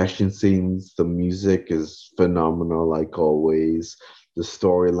 great action scenes. The music is phenomenal, like always. The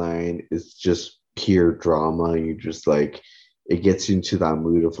storyline is just pure drama. You just like it gets you into that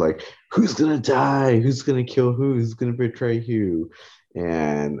mood of like, who's gonna die? Who's gonna kill who? Who's gonna betray who?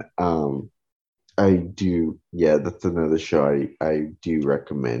 And I do, yeah, that's another show I do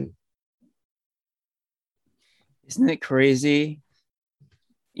recommend. Isn't it crazy?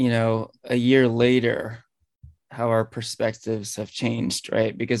 A year later, how our perspectives have changed,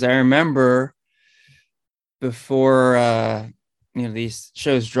 right? Because I remember before these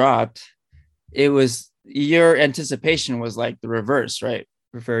shows dropped, it was your anticipation was like the reverse, right?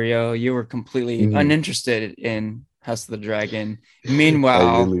 Referio, you were completely Mhm. uninterested in House of the Dragon. I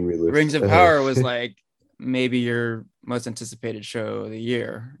Meanwhile, really, really, Rings of Power was like maybe your most anticipated show of the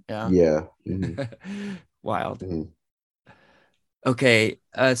year. Yeah. yeah. Mhm. Wild. Mhm. Okay.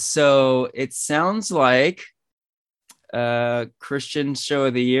 So it sounds like Christian show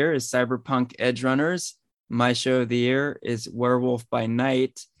of the year is Cyberpunk Edge Runners. My show of the year is Werewolf by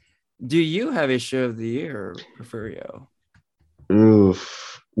Night. Do you have a show of the year, Porfirio?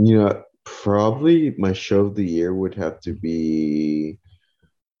 Oof. Probably my show of the year would have to be.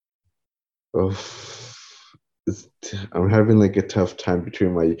 Oof. I'm having like a tough time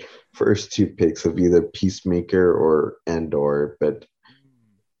between my first two picks of either Peacemaker or Andor, but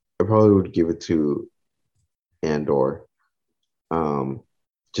I probably would give it to Andor. Um,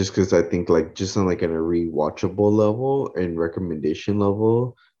 just because I think like just on like a rewatchable level and recommendation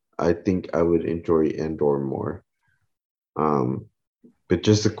level, I think I would enjoy Andor more. Um, but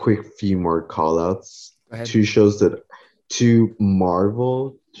just a quick few more call outs. Go ahead. Two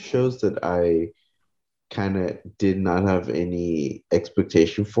Marvel shows that I kind of did not have any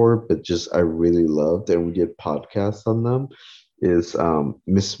expectation for, but just I really loved, and we did podcasts on them. Is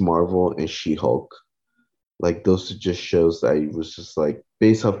Miss Marvel and She Hulk. Like those are just shows that I was just like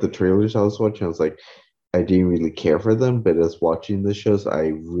based off the trailers I was watching. I was like, I didn't really care for them, but as watching the shows, I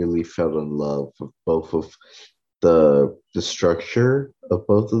really fell in love with both of the structure of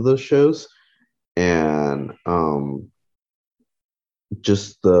both of those shows and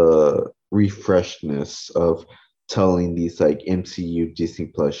just the refreshness of telling these like MCU Disney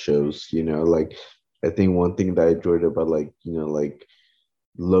Plus shows, like I think one thing that I enjoyed about like, like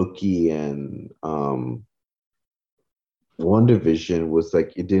Loki and WandaVision was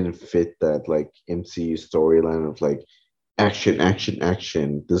like it didn't fit that like MCU storyline of like action, action,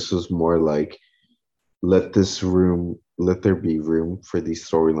 action. This was more like let there be room for these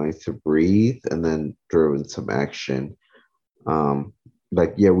storylines to breathe and then throw in some action. Um,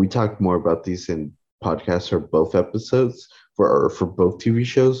 like yeah, we talked more about these in podcasts for both episodes for both TV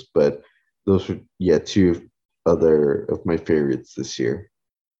shows, but those were yeah two other of my favorites this year.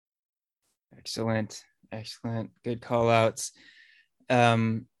 Excellent. Excellent. Good call outs.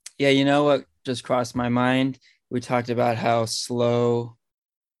 Yeah, you know what just crossed my mind? We talked about how slow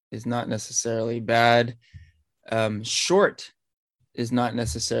is not necessarily bad. Short is not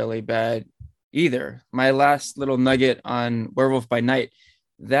necessarily bad either. My last little nugget on Werewolf by Night,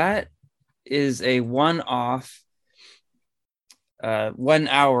 that is a one-off 1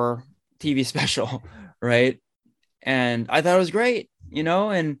 hour TV special, right? And I thought it was great,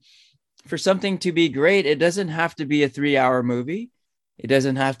 and for something to be great, it doesn't have to be a 3-hour movie. It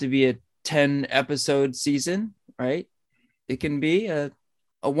doesn't have to be a 10 episode season, right? It can be a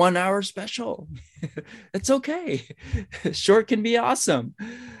 1 hour special. It's okay. Short can be awesome.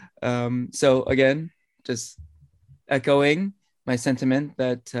 So again, just echoing my sentiment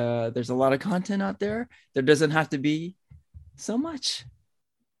that there's a lot of content out there. There doesn't have to be so much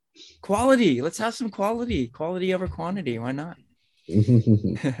quality. Let's have some quality over quantity. Why not?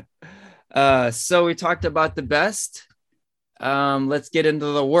 So we talked about the best. Let's get into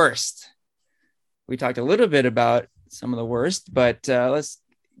the worst. We talked a little bit about some of the worst, but let's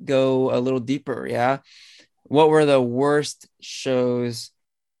go a little deeper. Yeah. What were the worst shows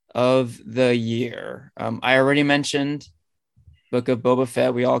of the year? I already mentioned Book of Boba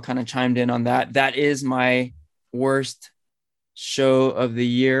Fett. We all kind of chimed in on that. That is my worst show of the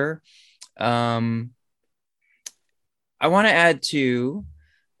year. I want to add to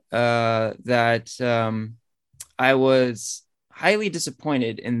that I was highly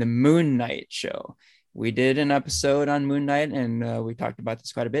disappointed in the Moon Knight show. We did an episode on Moon Knight, and we talked about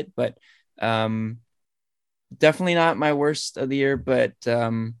this quite a bit, but definitely not my worst of the year, but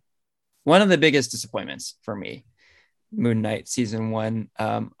one of the biggest disappointments for me, Moon Knight season 1.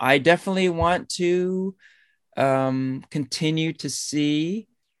 I definitely want to continue to see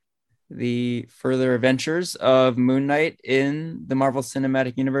the further adventures of Moon Knight in the Marvel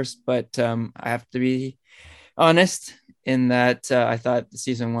Cinematic Universe, but I have to be honest in that I thought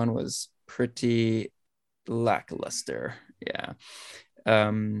season 1 was pretty lackluster. Yeah.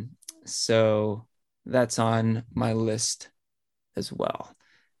 So that's on my list as well.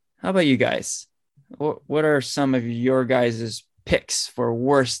 How about you guys? What are some of your guys' picks for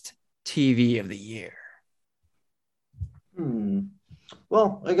worst TV of the year?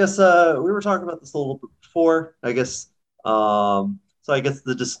 Well, I guess we were talking about this a little bit before. I guess so. I guess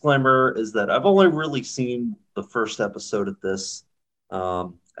the disclaimer is that I've only really seen the first episode of this,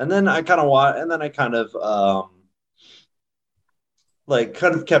 and then I kind of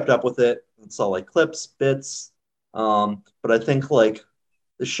kind of kept up with it and saw like clips, bits. But I think like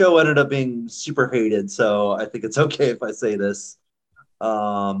the show ended up being super hated, so I think it's okay if I say this.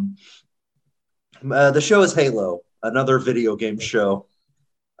 The show is Halo, another video game show.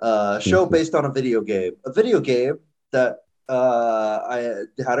 Show based on a video game that I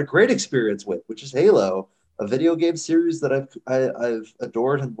had a great experience with, which is Halo, a video game series that I've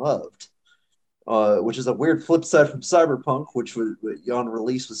adored and loved. Which is a weird flip side from Cyberpunk, which was on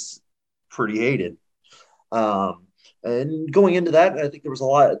release was pretty hated. And going into that, I think there was a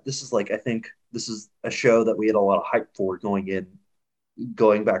lot. I think this is a show that we had a lot of hype for going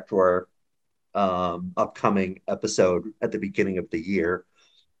back to our upcoming episode at the beginning of the year.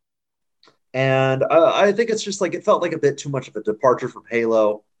 And I think it's just like it felt like a bit too much of a departure from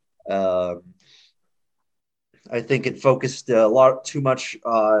Halo. I think it focused a lot too much.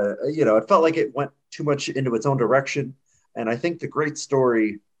 It felt like it went too much into its own direction. And I think the great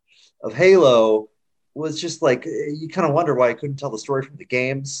story of Halo was just like you kind of wonder why I couldn't tell the story from the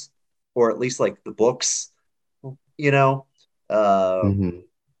games, or at least like the books, you know, and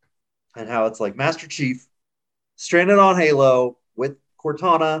how it's like Master Chief stranded on Halo with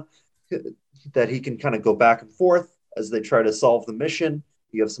Cortana, that he can kind of go back and forth as they try to solve the mission.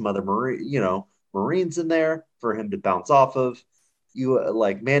 You have some other Marines in there for him to bounce off of. You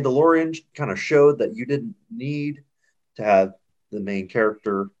like Mandalorian kind of showed that you didn't need to have the main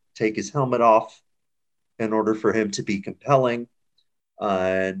character take his helmet off in order for him to be compelling.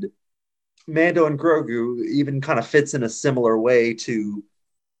 And Mando and Grogu even kind of fits in a similar way to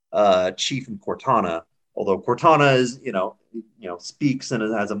Chief and Cortana, although Cortana is, speaks and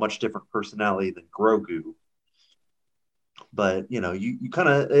has a much different personality than Grogu. But, you kind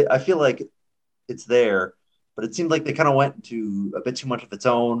of, I feel like it's there, but it seemed like they kind of went into a bit too much of its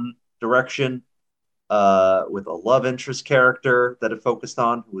own direction with a love interest character that it focused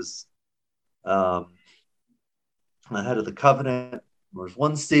on, who was the head of the Covenant. There was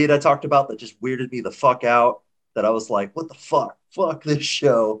one scene I talked about that just weirded me the fuck out, that I was like, what the fuck? Fuck this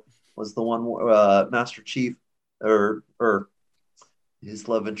show. Was the one Master Chief or his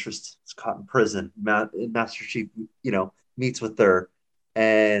love interest is caught in prison. Master Chief, meets with her,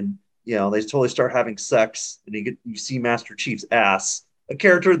 and they totally start having sex, and you see Master Chief's ass. A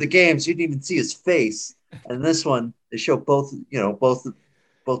character in the games, you didn't even see his face, and this one they show both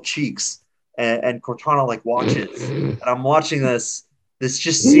cheeks, and Cortana like watches, and I'm watching this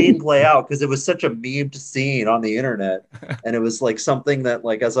just scene play out because it was such a memed scene on the internet, and it was like something that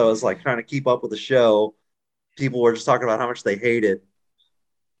like as I was like trying to keep up with the show, people were just talking about how much they hate it.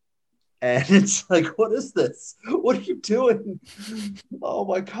 And it's like, what is this? What are you doing? Oh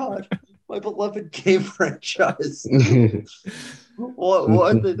my God. my beloved game franchise.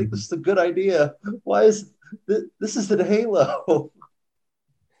 Why do they think this is a good idea? Why is this is in Halo?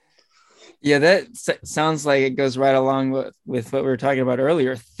 Yeah, that sounds like it goes right along with what we were talking about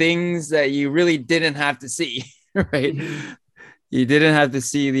earlier. Things that you really didn't have to see, right? You didn't have to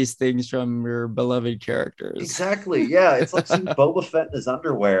see these things from your beloved characters. Exactly. Yeah, it's like seeing Boba Fett in his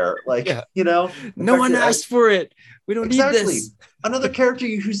underwear. Like, Yeah. the No fact one that asked for it. We don't need exactly this. another character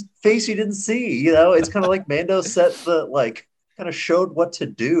whose face you didn't see. It's kind of like Mando set the like kind of showed what to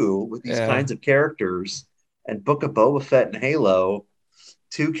do with these Yeah. kinds of characters. And Book of Boba Fett and Halo,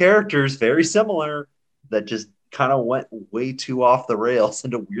 two characters very similar that just kind of went way too off the rails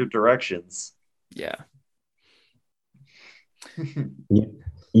into weird directions. Yeah. Yeah,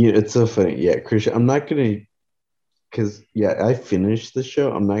 yeah, it's so funny. Yeah, Christian, I'm not gonna, because yeah, I finished the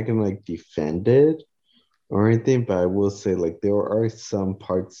show. I'm not gonna like defend it or anything, but I will say like there are some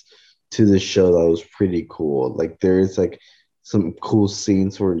parts to the show that was pretty cool. Like there is like some cool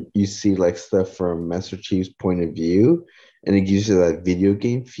scenes where you see like stuff from Master Chief's point of view, and it gives you that video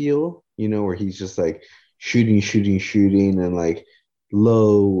game feel, where he's just like shooting, shooting, shooting, and like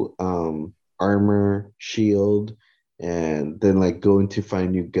low armor shield, and then like going to find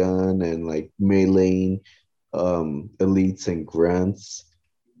a new gun and like meleeing elites and grunts.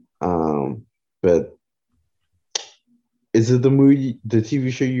 But is it the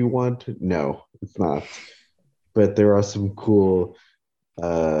TV show you want? No, it's not. But there are some cool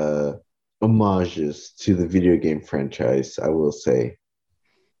uh, homages to the video game franchise, I will say.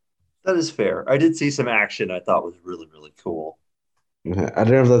 That is fair. I did see some action I thought was really, really cool. I don't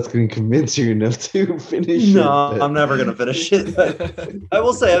know if that's going to convince you enough to finish it, No, but I'm never going to finish it. But I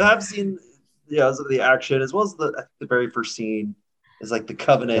will say I have seen, some of the action as well as the very first scene is like the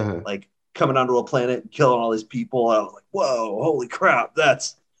Covenant, uh, like coming onto a planet and killing all these people. And I was like, whoa, holy crap.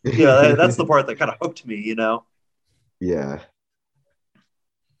 That's the part that kind of hooked me. yeah.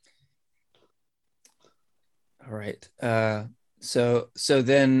 All right. So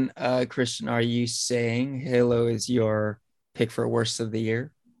then, Christian, are you saying Halo is your pick for worst of the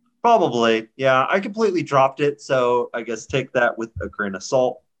year? Probably. Yeah, I completely dropped it. So I guess take that with a grain of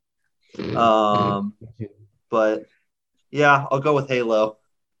salt. Um, but yeah, I'll go with Halo.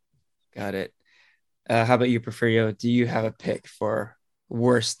 Got it. How about you, Porfirio? Do you have a pick for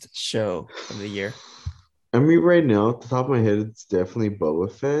worst show of the year? I mean, right now, at the top of my head, it's definitely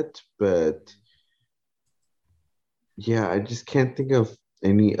Boba Fett, but yeah, I just can't think of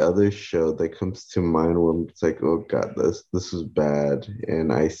any other show that comes to mind where it's like, oh God, this was bad,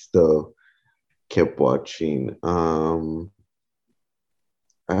 and I still kept watching. I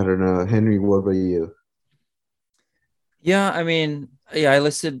don't know, Henry. What about you? Yeah, I mean, yeah, I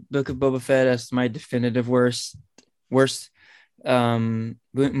listed Book of Boba Fett as my definitive worst. Worst. Moon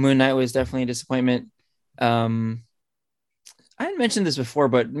Knight was definitely a disappointment. Um, I hadn't mentioned this before,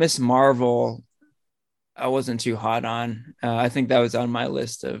 but Miss Marvel, I wasn't too hot on. I think that was on my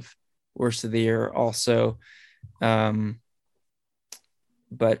list of worst of the year also. Um,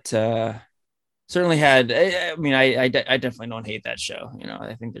 but certainly had. I mean, I definitely don't hate that show.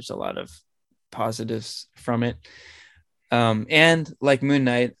 I think there's a lot of positives from it. And like Moon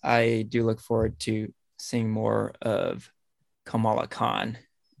Knight, I do look forward to seeing more of Kamala Khan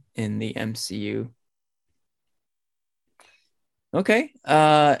in the MCU. Okay.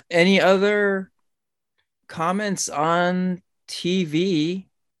 Any other comments on TV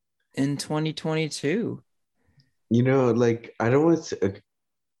in 2022? Like I don't want to.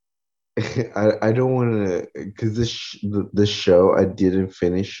 I don't want to because this show I didn't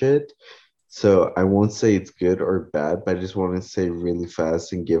finish it, so I won't say it's good or bad. But I just want to say really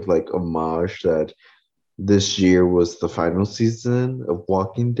fast and give like homage that this year was the final season of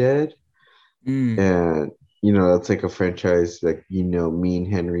Walking Dead, Mm, and that's like a franchise that me and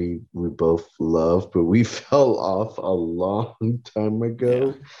Henry we both love, but we fell off a long time yeah.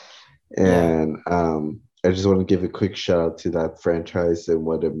 ago. Yeah. And I just want to give a quick shout out to that franchise and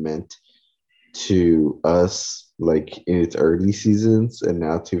what it meant to us, like in its early seasons, and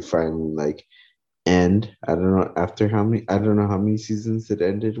now to finally like end. I don't know after how many. I don't know how many seasons it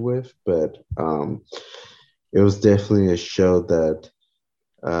ended with, but it was definitely a show that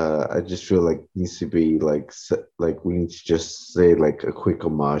I just feel like needs to be like we need to just say like a quick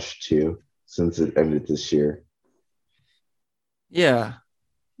homage to since it ended this year. Yeah.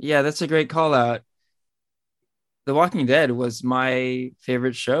 Yeah. That's a great call out. The Walking Dead was my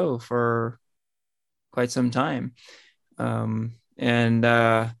favorite show for quite some time. And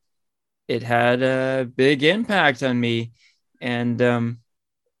it had a big impact on me. And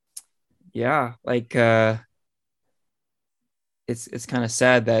yeah, like it's kind of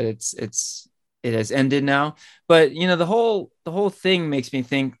sad that it has ended now. But you know, the whole thing makes me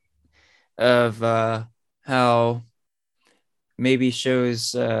think of how maybe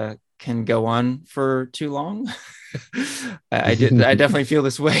shows can go on for too long. I definitely feel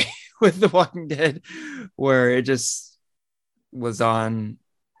this way with The Walking Dead, where it just was on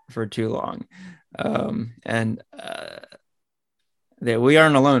for too long. And that we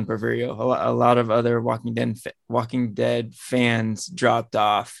aren't alone, Porfirio. A lot of other Walking Dead fans dropped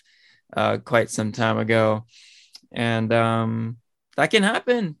off quite some time ago, and that can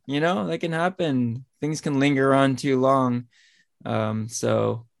happen. You know, that can happen. Things can linger on too long.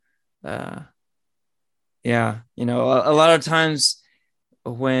 So, yeah, you know, a lot of times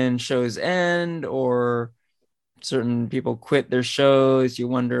when shows end or certain people quit their shows, you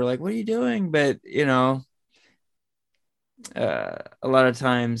wonder like, what are you doing? But you know, a lot of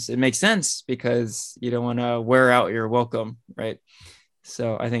times it makes sense because you don't want to wear out your welcome, right?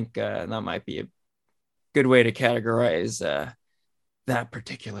 So I think that might be a good way to categorize that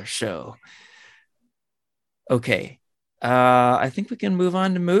particular show. Okay, I think we can move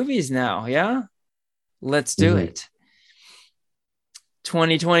on to movies now. Yeah, let's do it.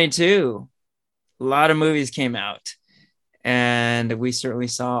 2022, a lot of movies came out, and we certainly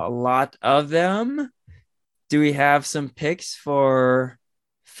saw a lot of them. Do we have some picks for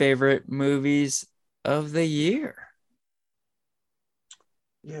favorite movies of the year?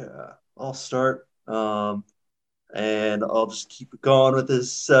 Yeah, I'll start. And I'll just keep it going with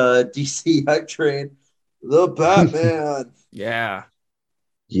this DC hype train. The Batman. Yeah.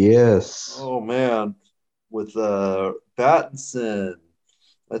 Yes. Oh man. With Pattinson.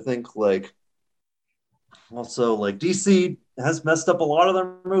 I think like also like DC has messed up a lot of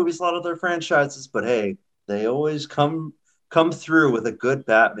their movies, a lot of their franchises, but hey, they always come through with a good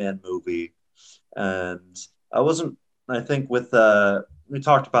Batman movie. And I think with we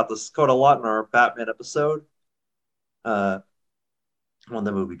talked about this quite a lot in our Batman episode uh when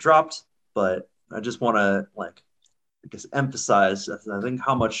the movie dropped, but I just want to like I guess emphasize I think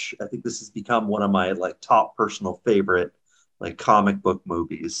how much I think this has become one of my like top personal favorite like comic book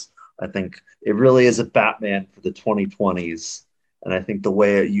movies. I think it really is a Batman for the 2020s, and I think the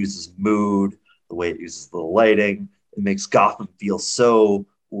way it uses mood, the way it uses the lighting, it makes Gotham feel so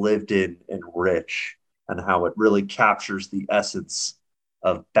lived in and rich, and how it really captures the essence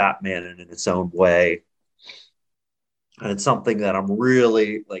of Batman in its own way. And it's something that I'm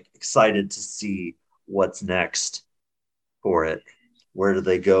really like excited to see what's next for it. Where do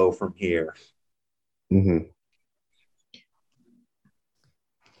they go from here? Mm-hmm.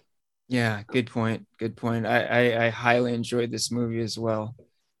 Yeah, good point. Good point. I highly enjoyed this movie as well.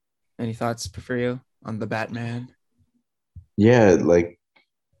 Any thoughts, Porfirio, on the Batman? Yeah, like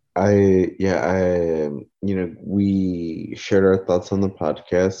we shared our thoughts on the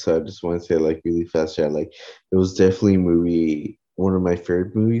podcast, so I just want to say like really fast, yeah, like it was definitely one of my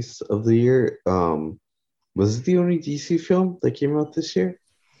favorite movies of the year. Was it the only DC film that came out this year?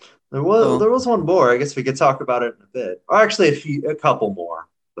 There was one more. I guess we could talk about it in a bit. Or actually a couple more,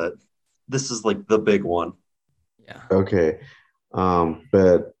 but this is like the big one. Yeah. Okay.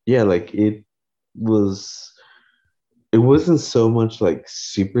 But yeah, like was it wasn't so much like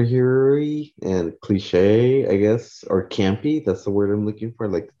superhero-y and cliche, I guess, or campy. That's the word I'm looking for,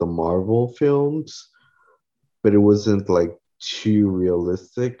 like the Marvel films. But it wasn't like too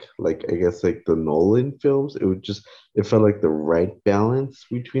realistic. Like I guess like the Nolan films. It felt like the right balance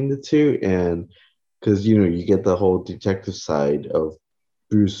between the two. And because you get the whole detective side of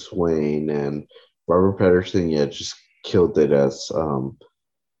Bruce Wayne and Robert Patterson, yeah, just killed it as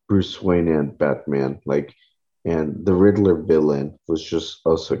Bruce Wayne and Batman. Like, and the Riddler villain was just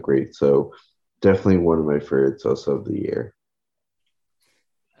also great. So definitely one of my favorites also of the year.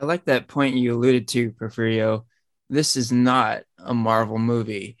 I like that point you alluded to, Porfirio. This is not a Marvel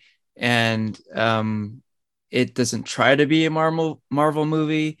movie, and it doesn't try to be a Marvel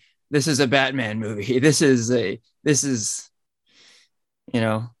movie. This is a Batman movie. This is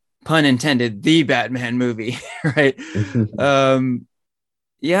pun intended, the Batman movie, right?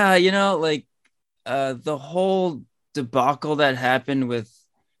 Yeah, like the whole debacle that happened with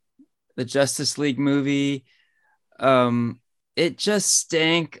the Justice League movie, it just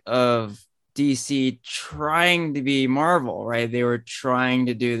stank of DC trying to be Marvel, right? They were trying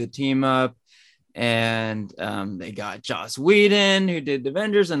to do the team up, and they got Joss Whedon who did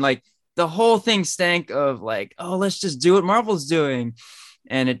Avengers, and like the whole thing stank of like, oh, let's just do what Marvel's doing,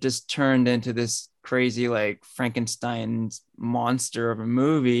 and it just turned into this crazy like Frankenstein's monster of a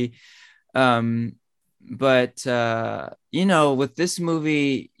movie. But with this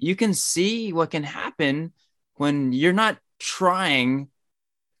movie, you can see what can happen when you're not trying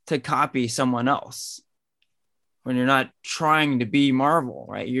to copy someone else, when you're not trying to be Marvel,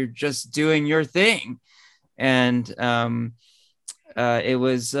 right? You're just doing your thing. And it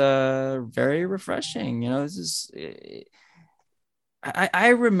was very refreshing. This is, I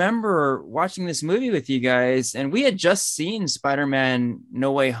remember watching this movie with you guys, and we had just seen Spider-Man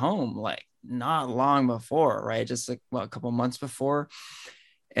No Way Home, like not long before, right? Just like a couple months before.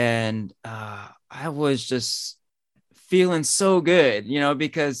 And I was just feeling so good,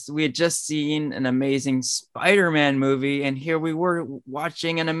 because we had just seen an amazing Spider-Man movie, and here we were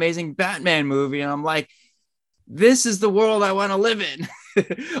watching an amazing Batman movie. And I'm like, this is the world I want to live in.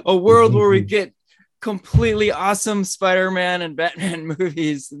 A world where we get completely awesome Spider-Man and Batman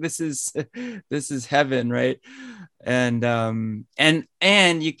movies. This is heaven, right? And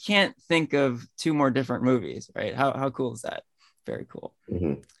you can't think of two more different movies, right? How cool is that? Very cool.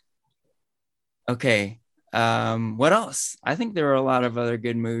 Mm-hmm. Okay. What else? I think there were a lot of other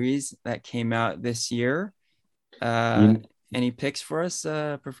good movies that came out this year. Any picks for us,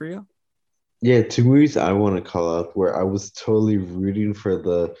 Porfirio? Yeah, two movies I want to call out where I was totally rooting for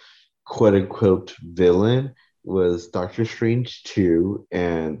the quote unquote villain was Doctor Strange 2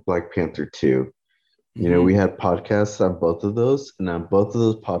 and Black Panther 2. We had podcasts on both of those, and on both of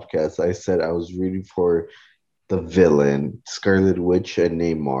those podcasts, I said I was rooting for the villain, Scarlet Witch and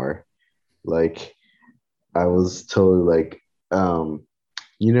Namor. Like, I was totally like,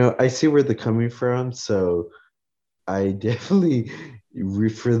 I see where they're coming from, so I definitely root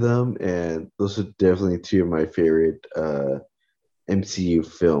for them, and those are definitely two of my favorite MCU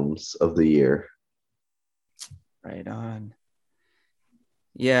films of the year. Right on.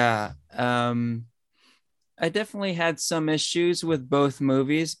 Yeah. I definitely had some issues with both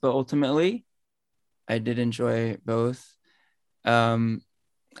movies, but ultimately I did enjoy both. I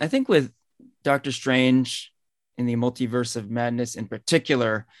think with Doctor Strange in the Multiverse of Madness in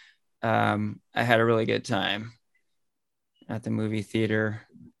particular, I had a really good time at the movie theater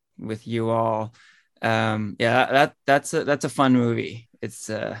with you all. That's a fun movie. It's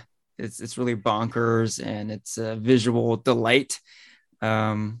really bonkers, and it's a visual delight.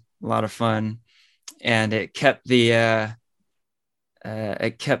 A lot of fun, and it kept the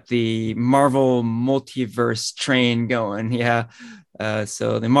Marvel multiverse train going. Yeah.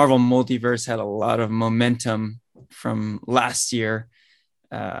 So the Marvel multiverse had a lot of momentum from last year,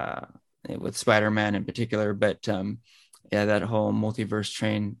 with Spider-Man in particular, but that whole multiverse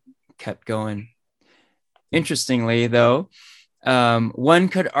train kept going. Interestingly, though, one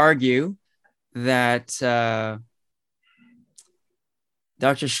could argue that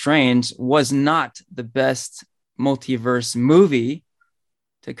Doctor Strange was not the best multiverse movie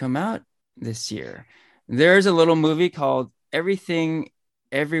to come out this year. There's a little movie called Everything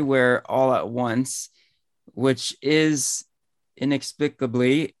Everywhere All at Once, which is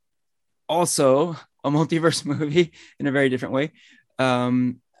inexplicably also a multiverse movie in a very different way.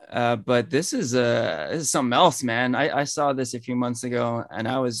 But this is something else, man. I saw this a few months ago, and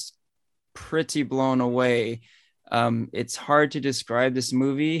I was pretty blown away. It's hard to describe this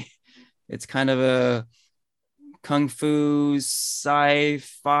movie. It's kind of a kung fu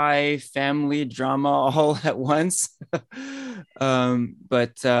sci-fi family drama all at once.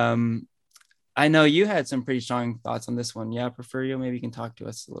 But I know you had some pretty strong thoughts on this one. Yeah, Porfirio, maybe you can talk to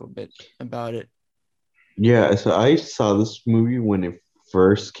us a little bit about it. Yeah, so I saw this movie when it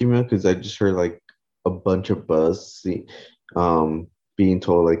first came out because I just heard like a bunch of buzz, being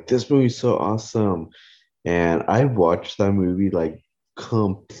told like this movie's so awesome, and I watched that movie like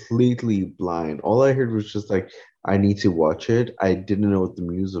completely blind. All I heard was just like, I need to watch it. I didn't know what the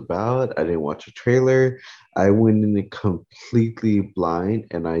movie was about. I didn't watch a trailer. I went in it completely blind,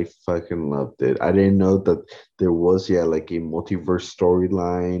 and I fucking loved it. I didn't know that there was like a multiverse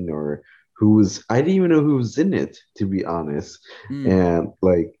storyline or I didn't even know who was in it, to be honest. And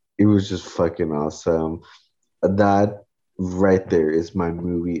like, it was just fucking awesome. That right there is my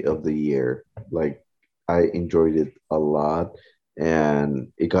movie of the year. Like, I enjoyed it a lot,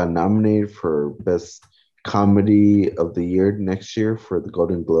 and it got nominated for best comedy of the year next year for the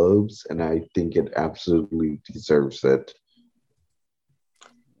Golden Globes, and I think it absolutely deserves it.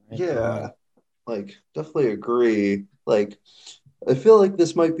 Yeah, like definitely agree. Like, I feel like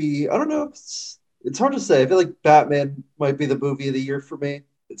this might be, I don't know, it's hard to say. I feel like Batman might be the movie of the year for me.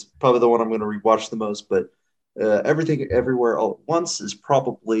 It's probably the one I'm going to rewatch the most, but Everything Everywhere All at Once is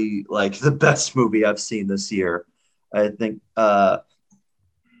probably like the best movie I've seen this year. I think I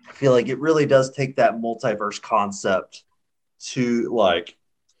feel like it really does take that multiverse concept to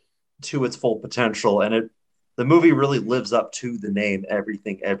its full potential, and the movie really lives up to the name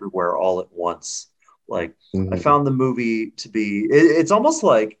Everything Everywhere All at Once. Like I Hmm. found the movie to be it's almost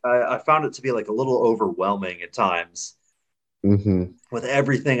like I found it to be like a little overwhelming at times Hmm. with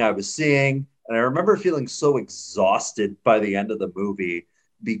everything I was seeing. And I remember feeling so exhausted by the end of the movie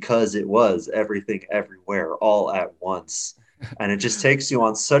because it was everything everywhere all at once. And it just takes you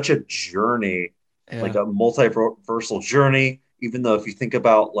on such a journey, like Yeah. a multiversal journey. Even though if you think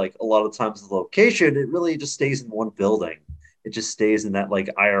about like a lot of times the location, it really just stays in one building. It just stays in that like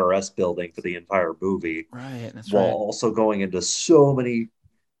IRS building for the entire movie, Right. That's while right. also going into so many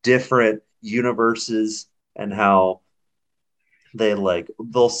different universes and how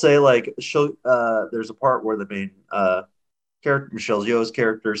they'll say like she'll there's a part where the main character Michelle Yeoh's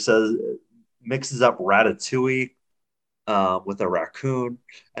character says mixes up ratatouille with a raccoon,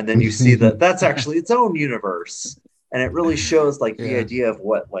 and then you see that that's actually its own universe, and it really shows like the Yeah, idea of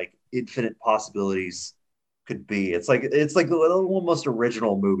what like infinite possibilities could be. It's like one of the most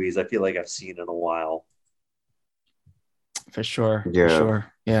original movies I feel like I've seen in a while. for sure. For Yeah,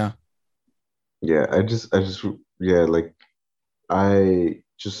 sure. Yeah. yeah. Yeah, like I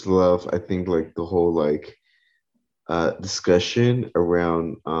just love. I think like the whole like discussion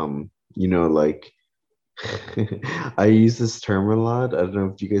around like I use this term a lot. I don't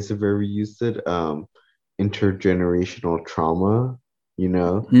know if you guys have ever used it. Intergenerational trauma,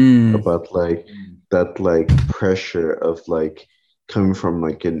 Mm, about like Mm. that like pressure of like coming from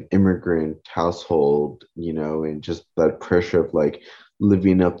like an immigrant household, and just that pressure of like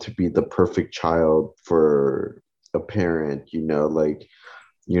living up to be the perfect child for a parent, like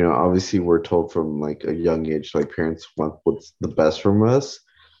obviously we're told from like a young age, like parents want what's the best from us,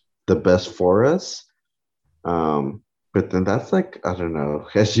 the best for us. But then that's like, I don't know,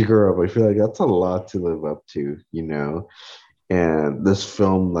 as you grow up, I feel like that's a lot to live up to, And this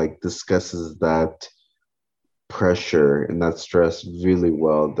film like discusses that pressure and that stress really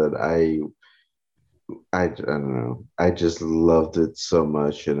well that I don't know. I just loved it so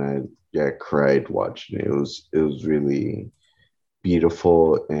much and I yeah, cried watching it. It was really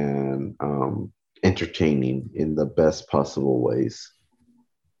beautiful and entertaining in the best possible ways.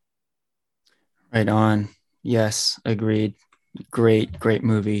 right on. Yes, agreed. Great, great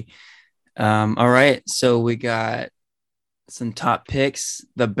movie. All right. So we got some top picks.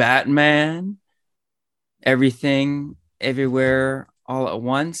 The Batman, Everything, Everywhere, All at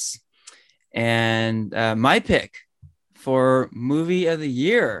Once. And my pick for movie of the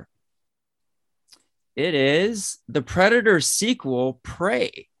year, it is the Predator sequel,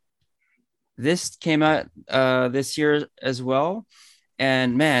 Prey. This came out this year as well.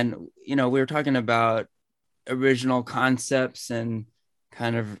 And man, we were talking about original concepts and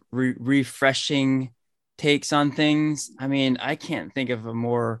kind of refreshing takes on things. I mean, I can't think of a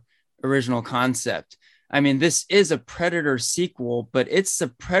more original concept. I mean, this is a Predator sequel, but it's a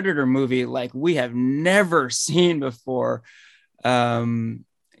Predator movie like we have never seen before. Um,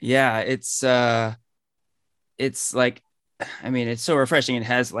 yeah, it's like, I mean, it's so refreshing. It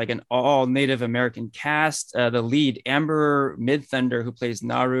has like an all Native American cast. The lead, Amber Midthunder, who plays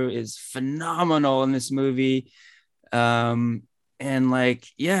Naru, is phenomenal in this movie. And like,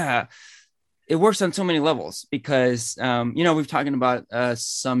 yeah, it works on so many levels because, we've talking about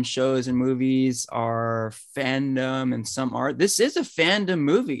some shows and movies are fandom and some art. This is a fandom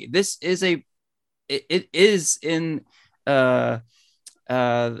movie. It is in uh,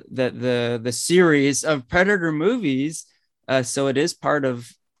 the series of Predator movies. So it is part of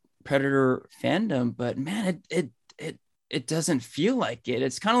Predator fandom, but man, it doesn't feel like it.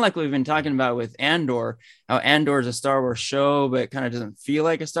 It's kind of like what we've been talking about with Andor, how Andor is a Star Wars show, but it kind of doesn't feel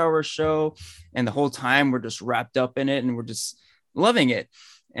like a Star Wars show. And the whole time we're just wrapped up in it and we're just loving it.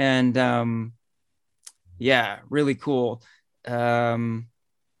 And yeah, really cool. Um,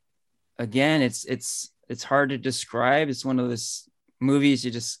 Again, it's hard to describe. It's one of those movies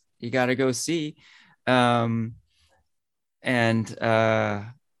you got to go see. Um, and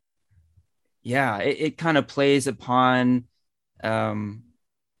yeah, it kind of plays upon um,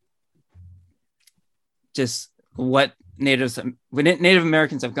 just what Native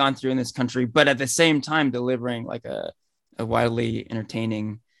Americans have gone through in this country, but at the same time delivering like a widely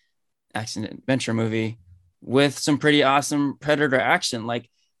entertaining action adventure movie with some pretty awesome Predator action. Like,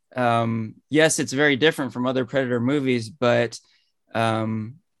 yes, it's very different from other Predator movies, but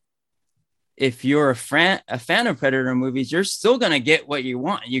um, if you're a fan of Predator movies, you're still gonna get what you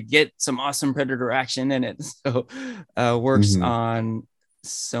want. You get some awesome Predator action in it, so works Hmm. on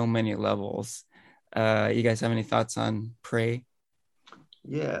so many levels. You guys have any thoughts on Prey?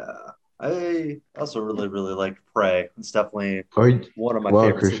 Yeah, I also really, really liked Prey. It's definitely Oh, one of my wow,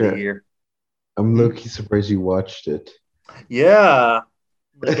 favorites of the Krisha, year. I'm Hmm? low-key surprised you watched it. Yeah.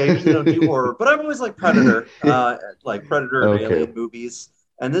 Like I usually don't do horror, but I've always liked Predator, like Predator and Okay. Alien movies.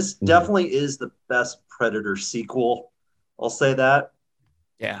 And this Mhm. definitely is the best Predator sequel. I'll say that.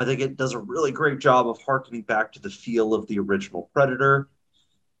 Yeah. I think it does a really great job of harkening back to the feel of the original Predator.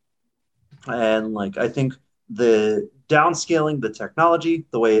 And like I think the downscaling the technology,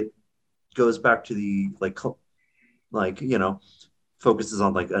 the way it goes back to the like focuses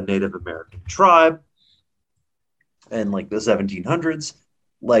on like a Native American tribe and like the 1700s,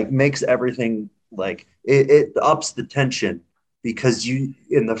 like makes everything like it ups the tension because you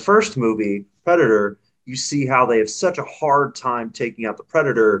in the first movie Predator, you see how they have such a hard time taking out the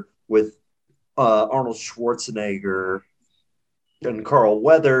Predator with Arnold Schwarzenegger and Carl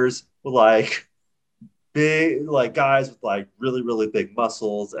Weathers, like big like guys with like really big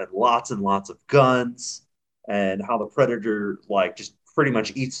muscles and lots of guns, and how the Predator like just pretty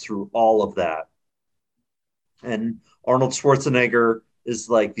much eats through all of that. And Arnold Schwarzenegger is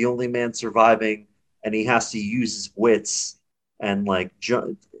like the only man surviving, and he has to use his wits and like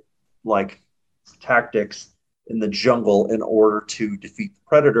tactics in the jungle in order to defeat the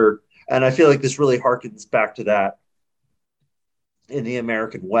Predator. And I feel like this really harkens back to that in the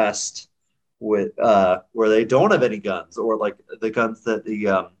American West, with where they don't have any guns, or like the guns that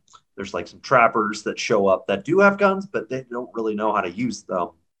there's like some trappers that show up that do have guns, but they don't really know how to use them,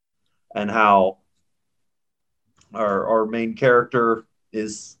 and how our main character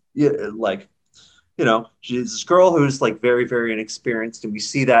is, yeah, like she's this girl who's like very inexperienced, and we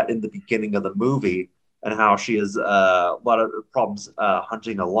see that in the beginning of the movie, and how she has a lot of problems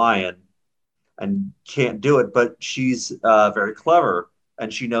hunting a lion and can't do it, but she's very clever,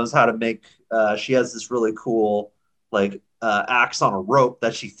 and she knows how to make. She has this really cool like axe on a rope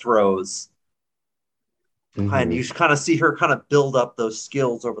that she throws, and Mhm. you kind of see her kind of build up those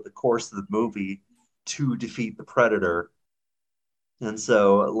skills over the course of the movie to defeat the Predator. And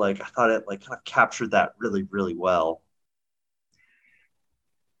so, like, I thought it like kind of captured that really well.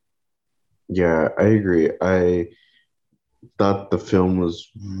 Yeah, I agree. I thought the film was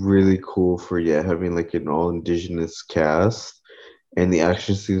really cool for, yeah, having like an all indigenous cast, and the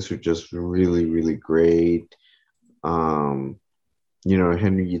action scenes were just really great. Um,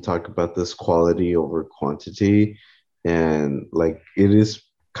 Henry, you talk about this quality over quantity, and like it is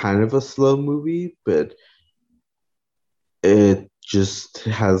kind of a slow movie, but it just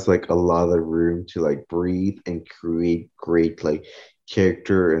has like a lot of room to like breathe and create great like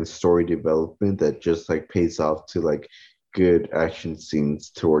character and story development that just like pays off to like good action scenes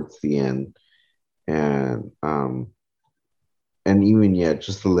towards the end. And even, yeah,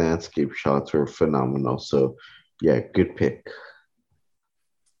 just the landscape shots were phenomenal. So yeah, good pick.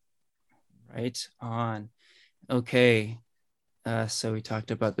 Right on. Okay. So we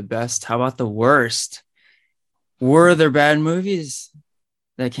talked about the best. How about the worst? Were there bad movies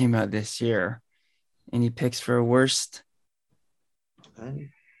that came out this year? Any picks for worst? Okay.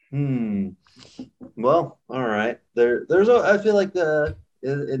 Hmm. Well, all right. I feel like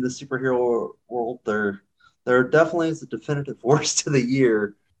in the superhero world, there definitely is a definitive worst of the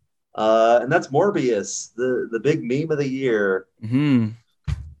year, and that's Morbius, the big meme of the year, Hmm.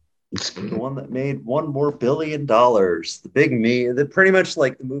 the one that made $1 more billion. The big meme, the pretty much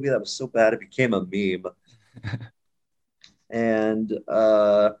like the movie that was so bad it became a meme. And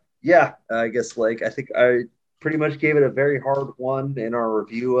yeah, I guess like I think I pretty much gave it a very hard one in our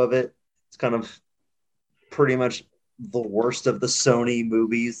review of it. It's kind of pretty much the worst of the Sony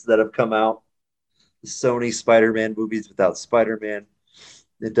movies that have come out. The Sony Spider-Man movies without Spider-Man.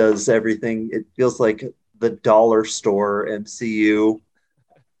 It does everything. It feels like the dollar store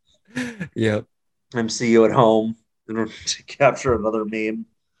Yep. MCU at home in order to capture another meme.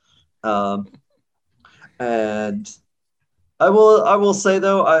 Um, and I will say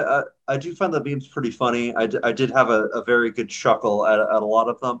though, I do find the memes pretty funny. I did have a very good chuckle at a lot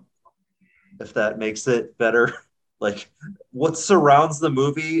of them, if that makes it better. Like what surrounds the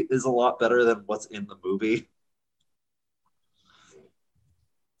movie is a lot better than what's in the movie.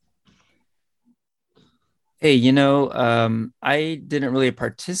 Hey, I didn't really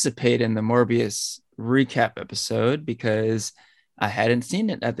participate in the Morbius recap episode because I hadn't seen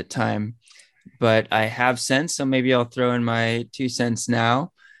it at the time, but I have since, so maybe I'll throw in my 2 cents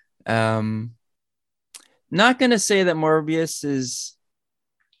now. Um, Not gonna say that Morbius is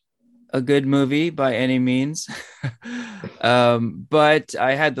a good movie by any means. But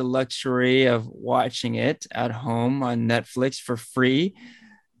I had the luxury of watching it at home on Netflix for free.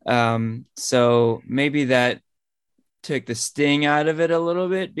 So maybe that took the sting out of it a little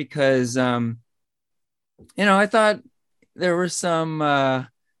bit because, I thought there were some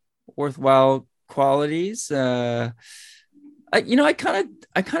worthwhile qualities. I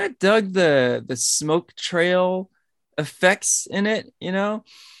kind of dug the smoke trail effects in it,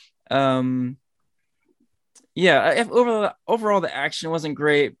 um yeah, overall the action wasn't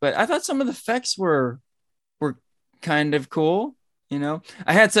great, but I thought some of the effects were kind of cool.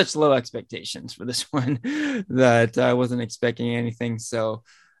 I had such low expectations for this one that I wasn't expecting anything. So,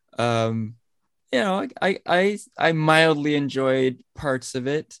 um, I mildly enjoyed parts of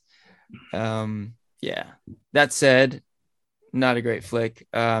it. Yeah. That said, not a great flick.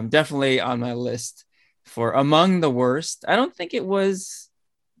 Definitely on my list for among the worst. I don't think it was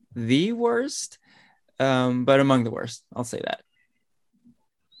the worst, but among the worst. I'll say that.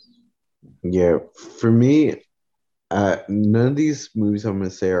 Yeah, for me, none of these movies I'm gonna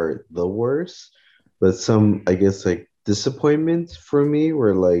say are the worst, but some I guess like disappointments for me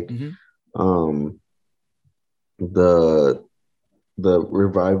were like Mm-hmm. um the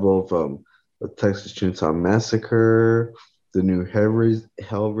revival of the Texas Chainsaw Massacre, the new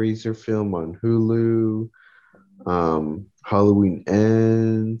Hellraiser film on Hulu, Halloween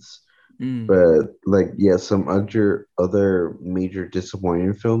Ends, Mm. but like yeah, some other major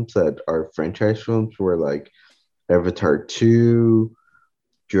disappointing films that are franchise films were like Avatar 2,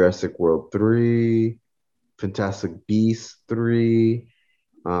 Jurassic World 3, Fantastic Beasts 3.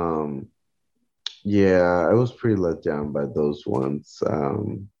 Um, yeah, I was pretty let down by those ones.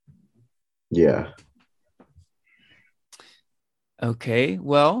 Yeah. Okay.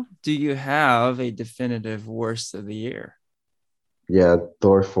 Well, do you have a definitive worst of the year? Yeah,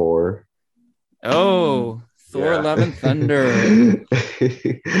 Thor 4. Oh, Thor Yeah. Love and Thunder.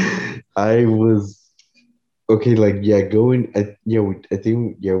 I was okay, like yeah, I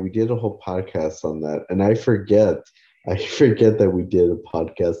think yeah, we did a whole podcast on that, and I forget that we did a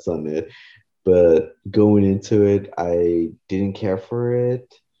podcast on it. But going into it, I didn't care for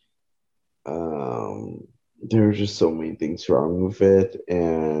it. Um, there were just so many things wrong with it,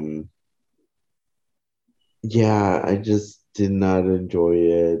 and yeah, I just did not enjoy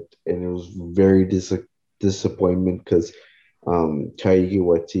it, and it was very disappointment because Taika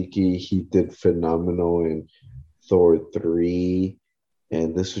Waititi, he did phenomenal in Thor 3,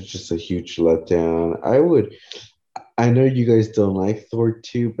 and this was just a huge letdown. I know you guys don't like Thor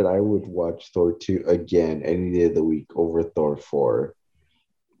 2, but I would watch Thor 2 again any day of the week over Thor 4.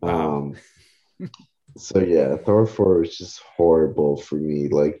 Wow. Um, so yeah, Thor 4 was just horrible for me.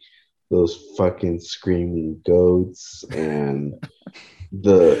 Like those fucking screaming goats and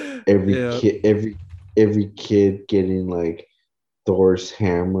the Yeah. every kid getting like Thor's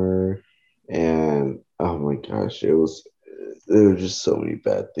hammer, and oh my gosh, there were just so many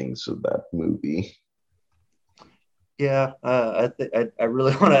bad things with that movie. Yeah, I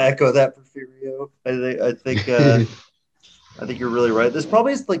really want to echo that for Furio. I think you're really right. This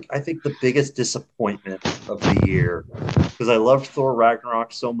probably is like I think the biggest disappointment of the year because I loved Thor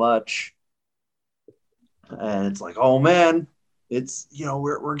Ragnarok so much, and it's like, oh man, it's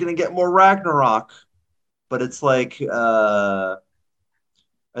we're gonna get more Ragnarok, but it's like I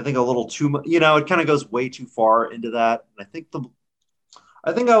think a little too much. It kind of goes way too far into that. And I think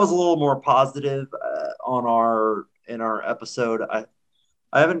I was a little more positive on our in our episode. I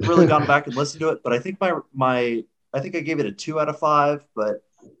haven't really gone back and listened to it, but I think my I think I gave it a 2 out of 5. But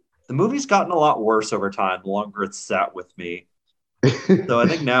the movie's gotten a lot worse over time. The longer it's sat with me, so I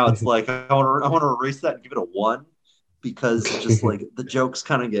think now it's like I want to erase that and give it a 1 because just like the jokes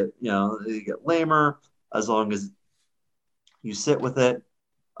kind of get they get lamer as long as you sit with it.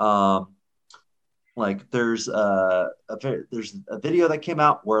 Um, like there's a video that came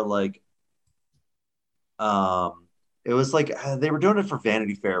out where like um it was like they were doing it for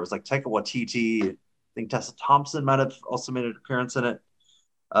Vanity Fair. It was like Taika Waititi. I think Tessa Thompson might have also made an appearance in it.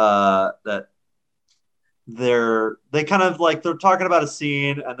 That they kind of like they're talking about a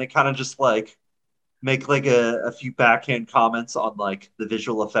scene and they kind of just like make like a few backhand comments on like the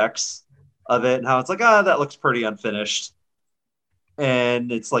visual effects of it and how it's like that looks pretty unfinished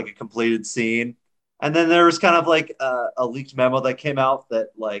and it's like a completed scene. And then there was kind of like a leaked memo that came out that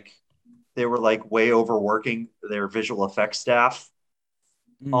like they were like way overworking their visual effects staff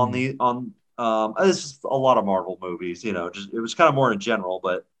on Mm. the on it's just a lot of Marvel movies, just it was kind of more in general,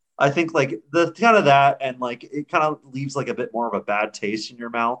 but I think like the kind of that and like it kind of leaves like a bit more of a bad taste in your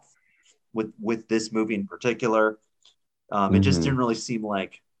mouth with this movie in particular. It just didn't Hmm. really seem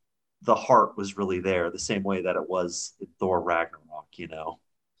like the heart was really there the same way that it was in Thor Ragnarok.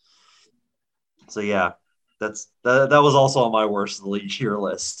 So yeah, that was also on my worst of the year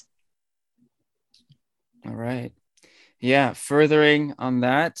list. All right. Yeah. Furthering on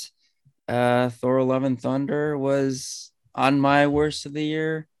that, Thor Love and Thunder was on my worst of the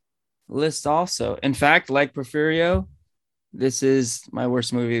year list also. In fact, like Porfirio, this is my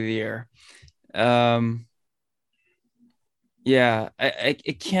worst movie of the year. Um, yeah,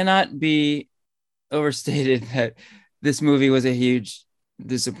 it cannot be overstated that this movie was a huge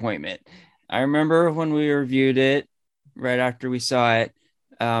disappointment. I remember when we reviewed it right after we saw it,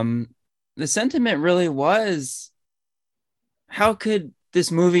 um, the sentiment really was, how could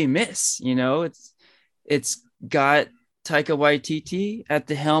this movie miss? You know, it's got Taika Waititi at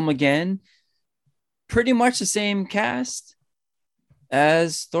the helm again, pretty much the same cast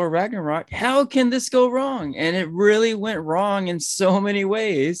as Thor Ragnarok. How can this go wrong? And it really went wrong in so many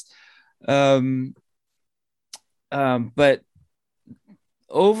ways. Um, but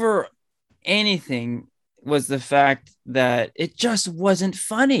over anything was the fact that it just wasn't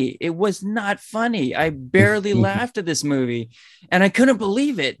funny. It was not funny. I barely laughed at this movie, and I couldn't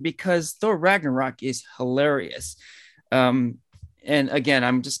believe it because Thor Ragnarok is hilarious. And again,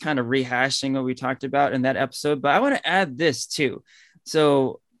 I'm just kind of rehashing what we talked about in that episode, but I want to add this too.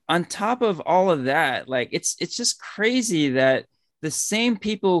 So on top of all of that, like it's just crazy that the same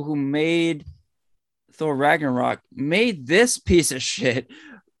people who made Thor Ragnarok made this piece of shit.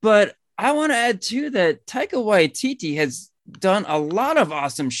 But I want to add too that Taika Waititi has done a lot of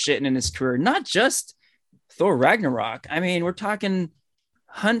awesome shit in his career, not just Thor Ragnarok. I mean, we're talking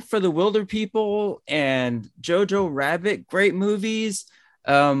Hunt for the Wilder People and Jojo Rabbit, great movies.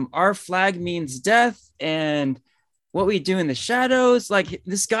 Our Flag Means Death and What We Do in the Shadows. Like,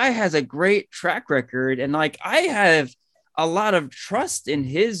 this guy has a great track record, and like I have a lot of trust in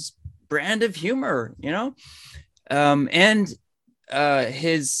his brand of humor, you know, and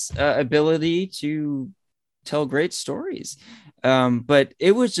his ability to tell great stories. But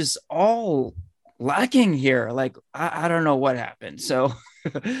it was just all lacking here. Like, I don't know what happened. So,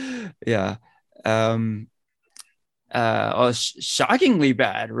 yeah. Shockingly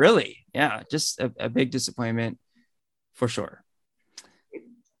bad, really. Yeah, just a big disappointment for sure.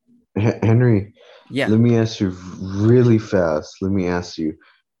 Henry, Yeah. let me ask you really fast. Let me ask you,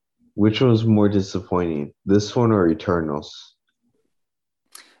 which one was more disappointing, this one or Eternals?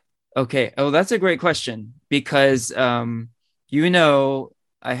 Okay. Oh, that's a great question because, you know,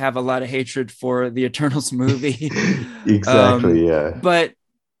 I have a lot of hatred for the Eternals movie. Exactly, yeah. But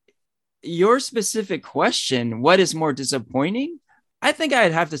your specific question, what is more disappointing? I think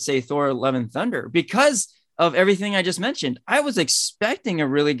I'd have to say Thor: Love and Thunder because of everything I just mentioned. I was expecting a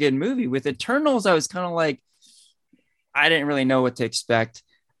really good movie. With Eternals, I was kind of like, I didn't really know what to expect.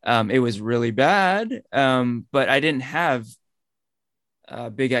 It was really bad, but I didn't have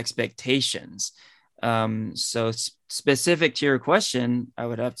big expectations. So specific to your question, I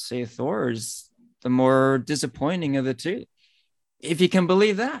would have to say Thor is the more disappointing of the two, if you can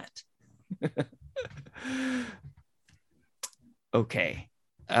believe that. Okay.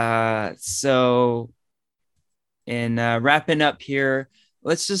 So in wrapping up here,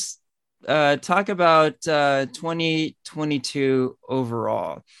 let's just talk about 2022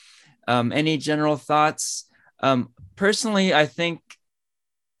 overall. Any general thoughts? Personally, I think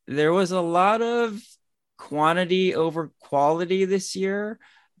there was a lot of quantity over quality this year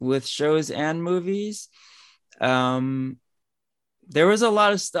with shows and movies. There was a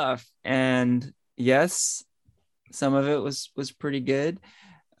lot of stuff, and yes, some of it was pretty good.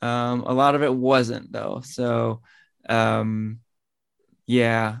 A lot of it wasn't though. So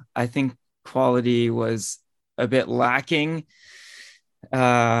yeah, I think quality was a bit lacking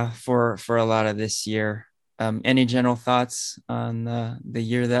for a lot of this year. Any general thoughts on the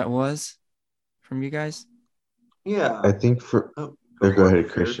year that was from you guys? Yeah. I think for go ahead,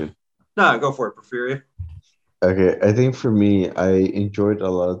 Christian. No, go for it, Porfirio. Okay, I think for me, I enjoyed a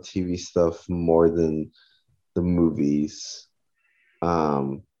lot of TV stuff more than the movies.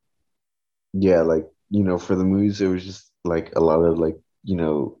 Yeah, like, for the movies, it was just like a lot of like,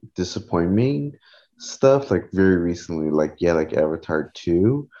 disappointing stuff, like very recently, like, yeah, like Avatar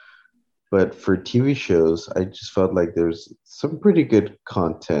 2. But for TV shows, I just felt like there's some pretty good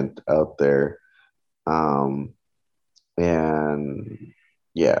content out there. And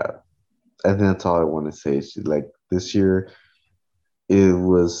yeah, I think that's all I want to say. Is like this year, it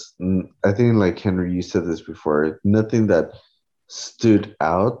was, I think, like Henry, you said this before, nothing that stood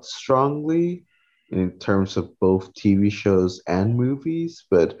out strongly in terms of both TV shows and movies,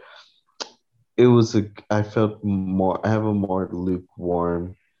 but I felt more, I have a more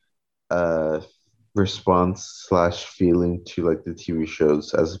lukewarm uh response slash feeling to like the TV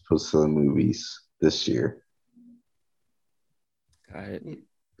shows as opposed to the movies this year. Got it.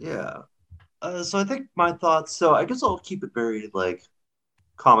 Yeah. So I think my thoughts. So I guess I'll keep it very like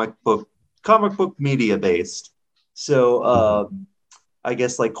comic book media based. So I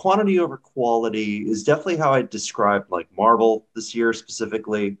guess like quantity over quality is definitely how I described like Marvel this year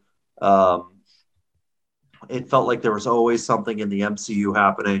specifically. Um, it felt like there was always something in the MCU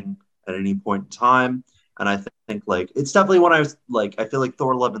happening at any point in time. And I think like it's definitely when I was like, I feel like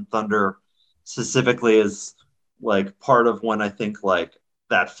Thor Love and Thunder specifically is like part of when I think like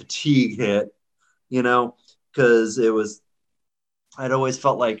that fatigue hit, you know, because it was, I'd always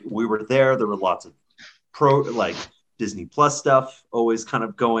felt like we were there. There were lots of like Disney Plus stuff always kind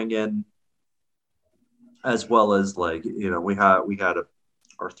of going in, as well as like, we had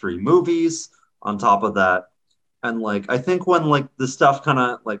our three movies on top of that. And like, I think when like the stuff kind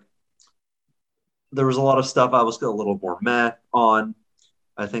of like, there was a lot of stuff I was a little more meh on.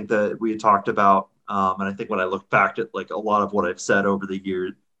 I think that we had talked about, and I think when I look back at like a lot of what I've said over the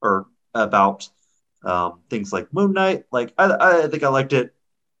years or about things like Moon Knight, like I think I liked it,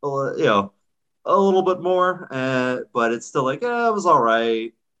 a little bit more, but it's still like it was all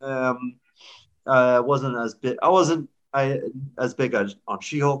right. Wasn't as big. I wasn't as big on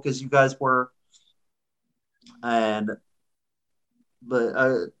She-Hulk as you guys were, and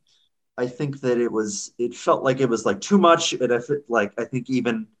but I think that it felt like it was like too much, and I think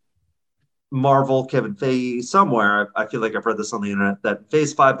even Marvel, Kevin Feige, somewhere, I feel like I've read this on the internet that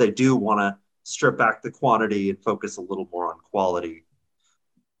Phase 5 they do want to strip back the quantity and focus a little more on quality.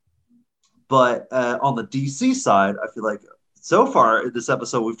 But on the DC side, I feel like so far in this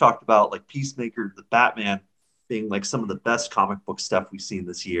episode we've talked about like Peacemaker, the Batman being like some of the best comic book stuff we've seen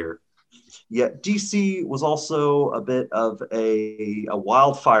this year. Yet DC was also a bit of a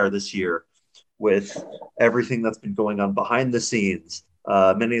wildfire this year with everything that's been going on behind the scenes.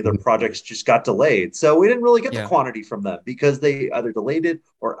 Many of their projects just got delayed, so we didn't really get the quantity from them because they either delayed it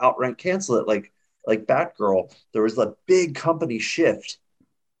or outright cancel it. Like Batgirl, there was a big company shift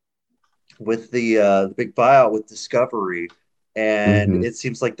with the big buyout with Discovery, and Mm-hmm. it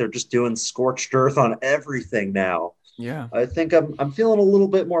seems like they're just doing scorched earth on everything now. Yeah. I think I'm feeling a little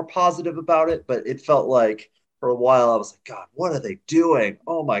bit more positive about it, but it felt like for a while I was like, God, what are they doing?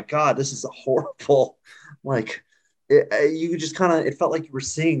 Oh my God, this is a horrible. Like, you just kind of, it felt like you were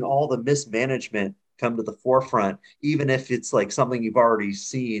seeing all the mismanagement come to the forefront, even if it's like something you've already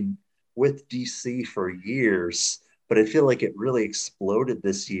seen with DC for years. But I feel like it really exploded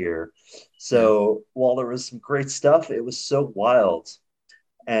this year. Yeah. So while there was some great stuff, it was so wild.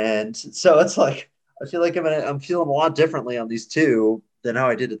 And so it's like I feel like I'm feeling a lot differently on these two than how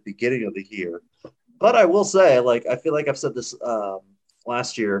I did at the beginning of the year. But I will say, like, I feel like I've said this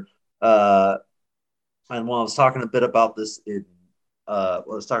last year, uh, and when I was talking a bit about this in when I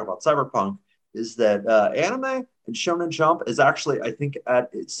was talking about Cyberpunk, is that anime and Shonen Jump is actually, I think, at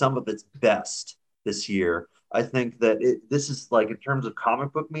some of its best this year. I think that this is like in terms of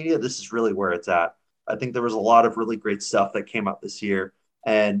comic book media, this is really where it's at. I think there was a lot of really great stuff that came out this year,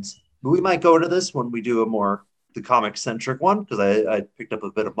 and we might go into this when we do a more the comic centric one because I picked up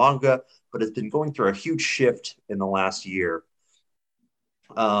a bit of manga, but it's been going through a huge shift in the last year.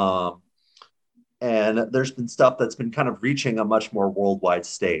 Um, and there's been stuff that's been kind of reaching a much more worldwide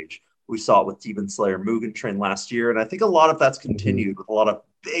stage. We saw it with Demon Slayer Mugen Train last year, and I think a lot of that's Mm-hmm. continued with a lot of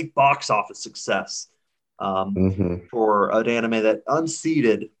big box office success Mm-hmm. for an anime that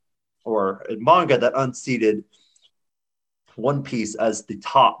unseated or a manga that unseated One Piece as the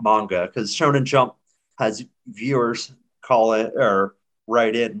top manga because Shonen Jump has viewers call it or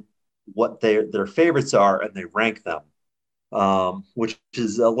write in what their favorites are and they rank them, which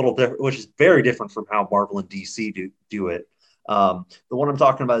is a little different, which is very different from how Marvel and DC do it. The one I'm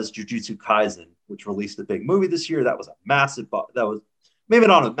talking about is Jujutsu Kaisen, which released a big movie this year. That was a massive. That was maybe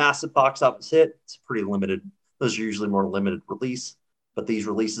not a massive box office hit. It's pretty limited. Those are usually more limited release, but these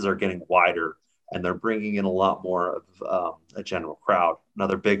releases are getting wider and they're bringing in a lot more of a general crowd.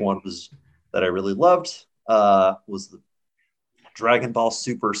 Another big one was that I really loved was the Dragon Ball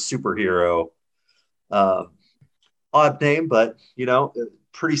Super superhero. Um, Odd name, but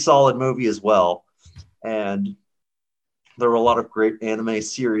pretty solid movie as well. And there were a lot of great anime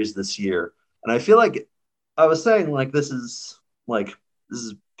series this year. And I feel like I was saying like this is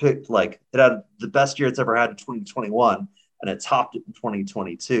picked like it had the best year it's ever had in 2021 and it topped it in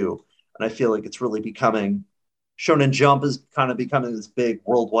 2022. And I feel like it's really becoming Shonen Jump is kind of becoming this big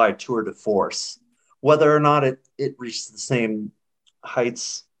worldwide tour de force. Whether or not it reached the same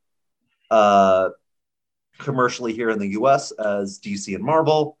heights uh, commercially here in the US as DC and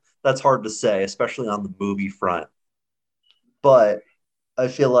Marvel. That's hard to say, especially on the movie front. But I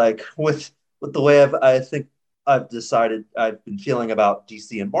feel like with the way I think I've decided I've been feeling about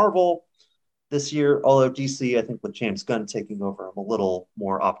DC and Marvel this year, although DC, I think with James Gunn taking over, I'm a little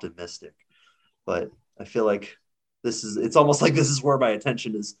more optimistic. But I feel like it's almost like this is where my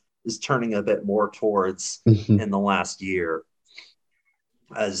attention is turning a bit more towards in the last year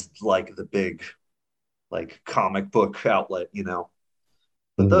as like the big like comic book outlet, you know.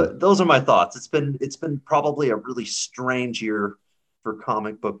 But those are my thoughts. It's been probably a really strange year for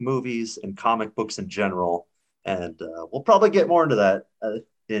comic book movies and comic books in general, and we'll probably get more into that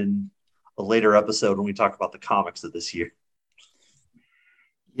in a later episode when we talk about the comics of this year.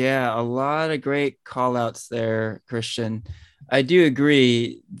 Yeah, a lot of great call outs there, Christian. I do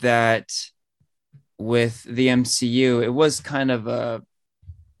agree that with the MCU, it was kind of a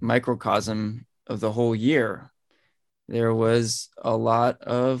microcosm of the whole year. There was a lot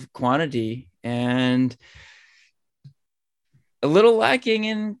of quantity and a little lacking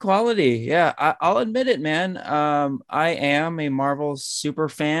in quality. Yeah, I'll admit it, man. I am a Marvel super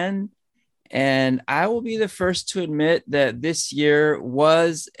fan, and I will be the first to admit that this year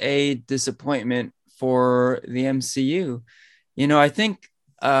was a disappointment for the MCU. You know, I think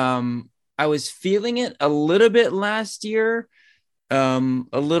I was feeling it a little bit last year, a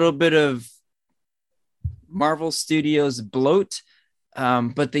little bit of Marvel Studios bloat.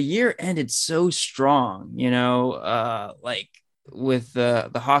 But the year ended so strong, you know, like with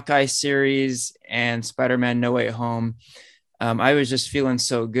the Hawkeye series and Spider-Man No Way Home. I was just feeling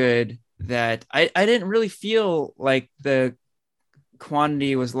so good that I didn't really feel like the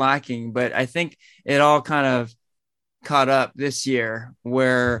quantity was lacking, but I think it all kind of caught up this year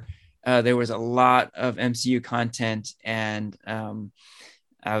where there was a lot of MCU content, and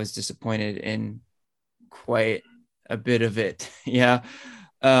I was disappointed in quite a bit of it. Yeah.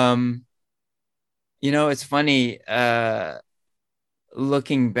 You know, it's funny,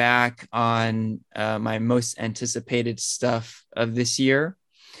 looking back on my most anticipated stuff of this year.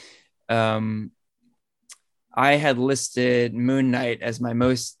 I had listed Moon Knight as my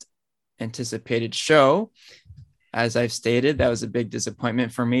most anticipated show. As I've stated, that was a big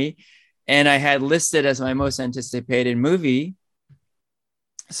disappointment for me. And I had listed as my most anticipated movie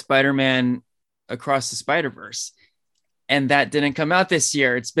Spider-Man Across the Spider-Verse. And that didn't come out this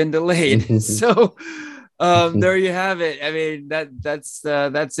year. It's been delayed. So there you have it. I mean, that's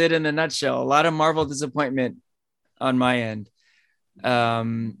it in a nutshell. A lot of Marvel disappointment on my end.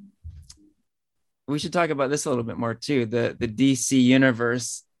 We should talk about this a little bit more too. The DC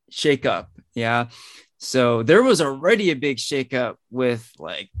universe shakeup. Yeah. So there was already a big shakeup with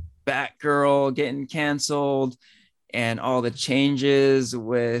like Batgirl getting canceled and all the changes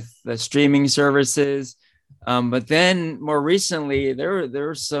with the streaming services. But then more recently, there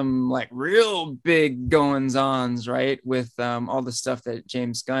were some like real big goings ons, right? With all the stuff that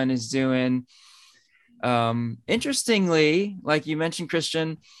James Gunn is doing. Interestingly, like you mentioned,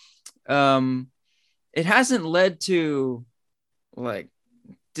 Christian, it hasn't led to like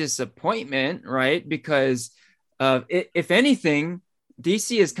disappointment, right? Because if anything,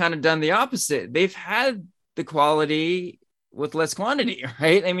 DC has kind of done the opposite. They've had the quality with less quantity,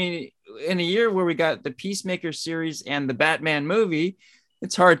 right? I mean, in a year where we got the Peacemaker series and the Batman movie,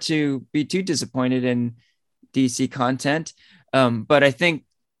 it's hard to be too disappointed in DC content. But I think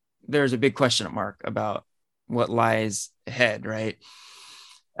there's a big question mark about what lies ahead, right?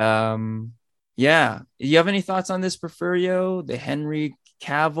 Yeah. You have any thoughts on this, Porfirio? The Henry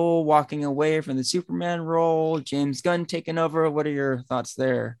Cavill walking away from the Superman role, James Gunn taking over. What are your thoughts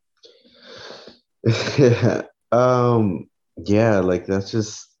there? Yeah, like that's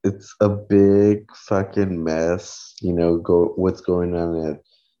just it's a big fucking mess, you know, what's going on at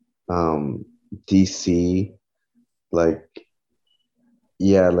DC. Like,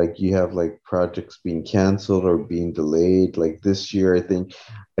 yeah, like you have like projects being canceled or being delayed. Like this year, I think,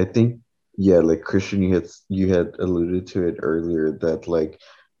 yeah, like Christian, you had alluded to it earlier that like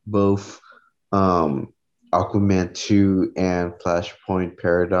both um Aquaman 2 and Flashpoint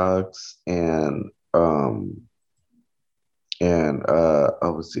Paradox and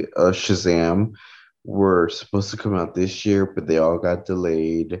obviously Shazam were supposed to come out this year, but they all got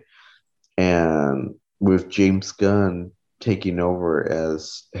delayed. And with James Gunn taking over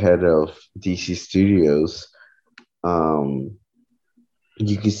as head of DC Studios, um,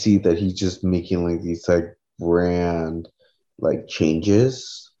 you can see that he's just making like these like brand like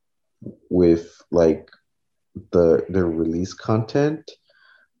changes with like their release content.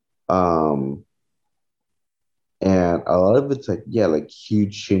 Um, and a lot of it's like, yeah, like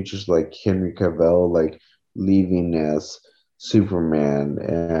huge changes, like Henry Cavill like leaving as Superman,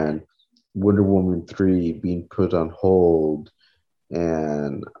 and Wonder Woman 3 being put on hold.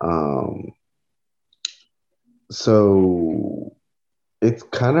 And so it's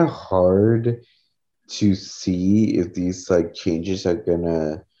kind of hard to see if these like changes are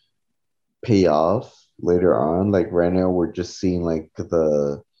gonna pay off later on. Like right now, we're just seeing like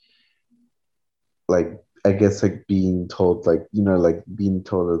I guess like being told like like being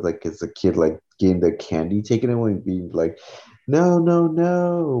told as a kid like getting the candy taken away and being like no no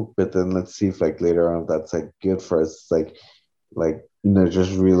no, but then let's see if like later on that's like good for us, like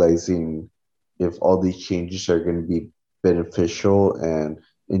just realizing if all these changes are going to be beneficial and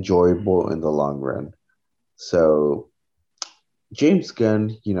enjoyable in the long run. So James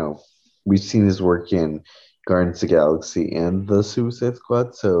Gunn, we've seen his work in Guardians of the Galaxy and the Suicide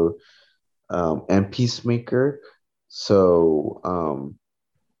Squad, so and Peacemaker. So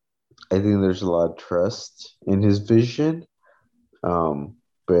I think there's a lot of trust in his vision,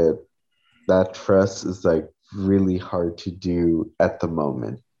 but that trust is like really hard to do at the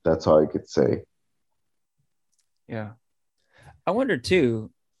moment. That's all I could say. Yeah. I wonder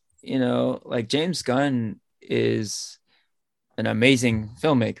too, like James Gunn is an amazing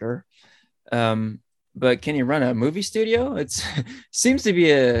filmmaker. Um, but can you run a movie studio? It's seems to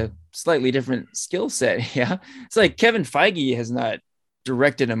be a slightly different skill set. Yeah. It's like Kevin Feige has not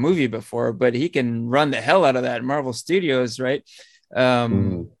directed a movie before, but he can run the hell out of that in Marvel Studios, right?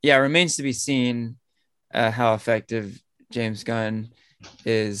 Mhm. Yeah, it remains to be seen how effective James Gunn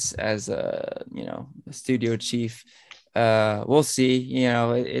is as a studio chief. We'll see.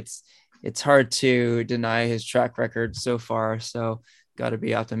 It's hard to deny his track record so far, so got to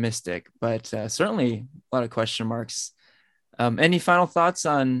be optimistic, but certainly a lot of question marks. Any final thoughts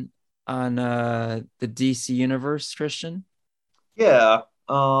on the DC universe, Christian? Yeah.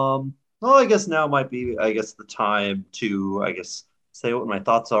 Well, I guess now might be, I guess, the time to, I guess, say what my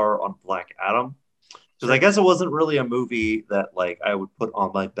thoughts are on Black Adam. Because I Sure. guess it wasn't really a movie that like I would put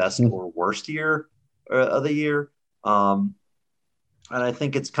on my best or worst year of the year. Um, and I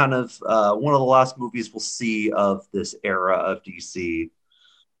think it's kind of one of the last movies we'll see of this era of DC.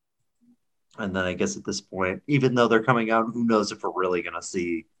 And then I guess at this point, even though they're coming out, who knows if we're really going to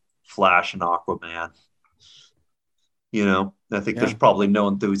see Flash and Aquaman? I think there's Yeah. probably no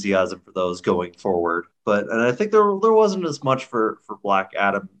enthusiasm for those going forward. And I think there wasn't as much for Black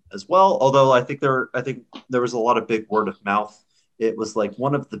Adam as well. Although I think there was a lot of big word of mouth. It was like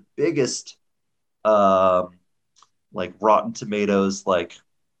one of the biggest um, like Rotten Tomatoes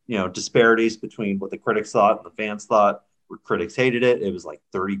disparities between what the critics thought and the fans thought. Where critics hated it, it was like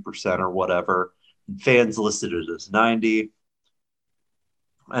 30% or whatever. And fans listed it as 90.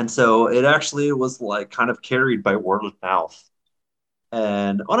 And so it actually was like kind of carried by word of mouth.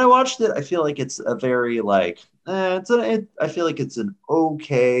 And when I watched it, I feel like it's a very I feel like it's an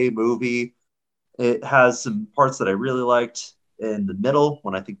okay movie. It has some parts that I really liked in the middle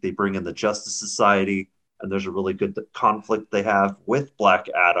when I think they bring in the Justice Society, and there's a really good conflict they have with Black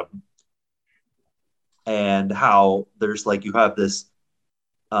Adam, and how there's like you have this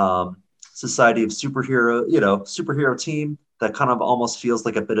society of superhero team that kind of almost feels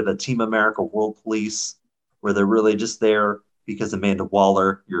like a bit of a Team America World Police, where they're really just there because Amanda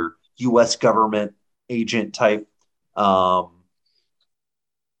Waller, your U.S. government agent type, um,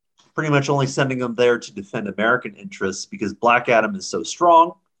 pretty much only sending them there to defend American interests because Black Adam is so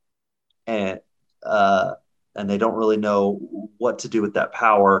strong, and uh, and they don't really know what to do with that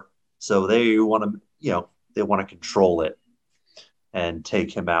power, so they want to control it and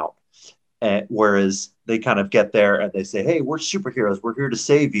take him out. And whereas they kind of get there and they say, "Hey, we're superheroes. We're here to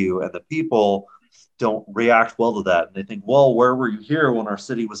save you," and the people don't react well to that, and they think, "Well, where were you here when our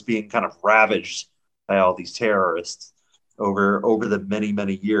city was being kind of ravaged by all these terrorists over the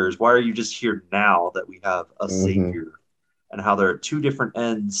many years? Why are you just here now that we have a Hmm. savior?" And how there are two different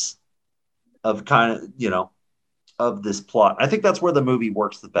ends of of this plot. I think that's where the movie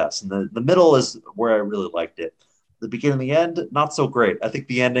works the best. And the middle is where I really liked it. The beginning and the end, not so great. I think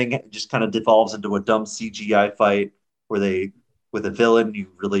the ending just kind of devolves into a dumb CGI fight where they with a villain you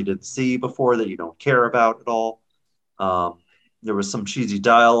really didn't see before that you don't care about at all. Um, there was some cheesy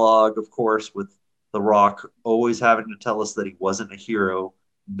dialogue, of course, with The Rock always having to tell us that he wasn't a hero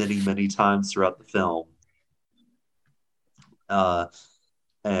many times throughout the film. Uh,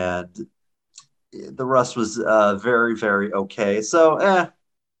 and the rest was very okay. So,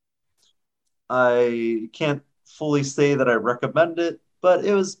 I can't fully say that I recommend it, but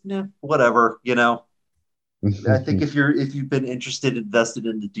it was whatever. I think if you've been invested in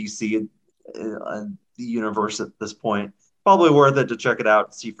the DC and the universe at this point, probably worth it to check it out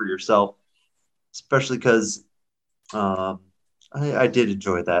and see for yourself. Especially because um, I did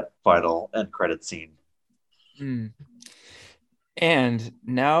enjoy that final end credit scene. Mm. And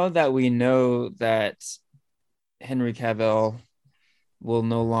now that we know that Henry Cavill will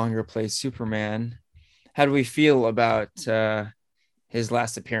no longer play Superman, how do we feel about his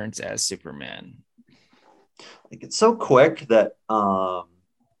last appearance as Superman. Like, it's so quick that, but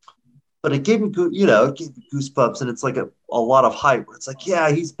it gave me, it gave me goosebumps, and it's like a lot of hype. Where it's like,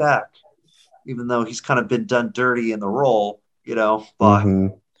 yeah, he's back, even though he's kind of been done dirty in the role, Mm-hmm.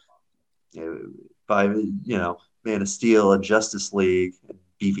 by Man of Steel and Justice League and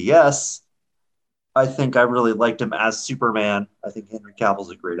BVS. I think I really liked him as Superman. I think Henry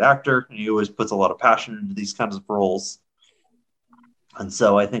Cavill's a great actor, and he always puts a lot of passion into these kinds of roles. And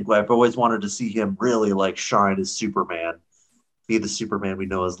so I think I've always wanted to see him really like shine as Superman, be the Superman we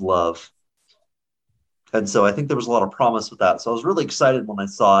know as love. And so I think there was a lot of promise with that. So I was really excited when I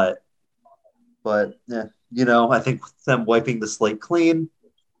saw it. But yeah, I think with them wiping the slate clean,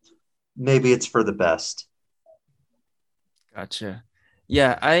 maybe it's for the best. Gotcha.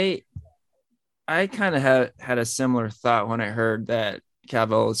 Yeah, I kind of had a similar thought when I heard that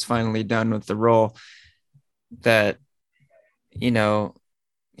Cavill is finally done with the role. That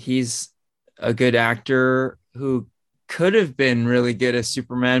he's a good actor who could have been really good as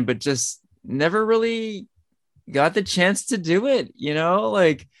Superman, but just never really got the chance to do it.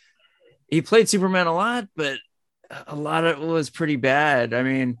 Like he played Superman a lot, but a lot of it was pretty bad. I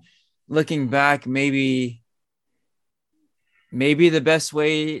mean, looking back, maybe the best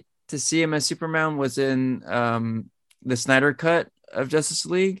way to see him as Superman was in the Snyder cut of Justice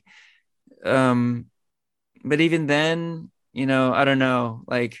League. But even then, I don't know.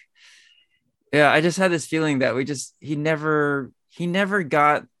 Like, yeah, I just had this feeling that he never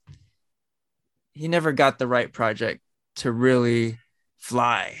got the right project to really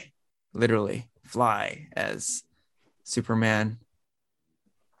literally fly as Superman.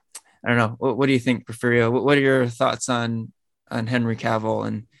 I don't know. What do you think, Porfirio? What are your thoughts on Henry Cavill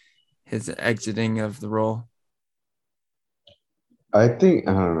and his exiting of the role? I think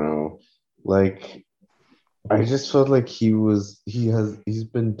I don't know. Like I just felt like he's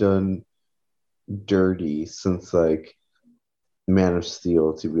been done dirty since like Man of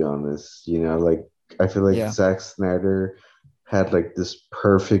Steel, to be honest. Like I feel like Yeah. Zack Snyder had like this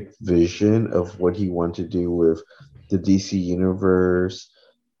perfect vision of what he wanted to do with the DC universe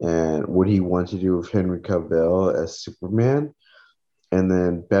and what he wanted to do with Henry Cavill as Superman. And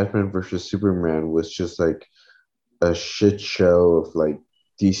then Batman versus Superman was just like a shit show of like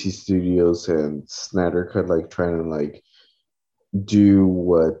DC Studios and Snyder Cut like trying to like do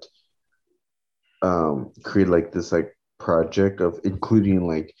what create like this like project of including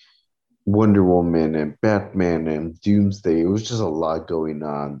like Wonder Woman and Batman and Doomsday. It was just a lot going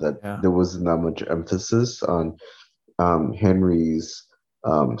on that Yeah. there wasn't that much emphasis on Henry's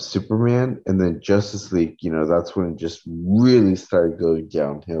Superman, and then Justice League. That's when it just really started going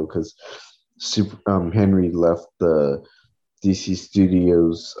downhill because Henry left the DC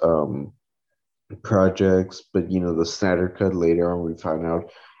Studios projects, but the Snyder Cut later on we found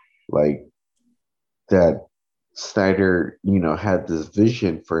out like that Snyder, had this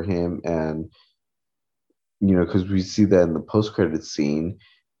vision for him, and because we see that in the post-credit scene,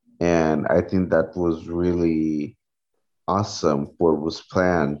 and I think that was really awesome what was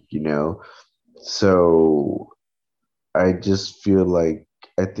planned. So I just feel like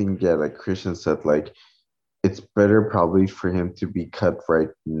I think yeah, like Christian said, like it's better probably for him to be cut right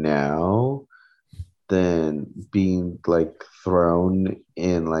now than being like thrown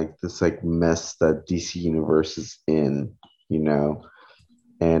in like this like mess that DC Universe is in,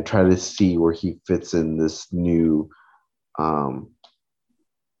 and try to see where he fits in this new um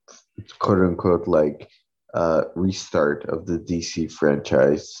quote unquote like restart of the DC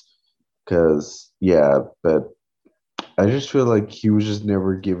franchise. Cause yeah, but I just feel like he was just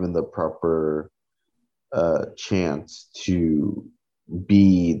never given the proper chance to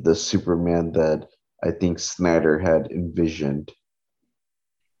be the Superman that I think Snyder had envisioned.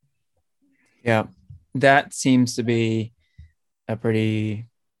 Yeah. That seems to be a pretty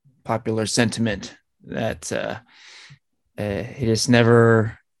popular sentiment that he just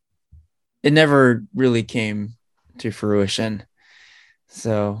never it never really came to fruition.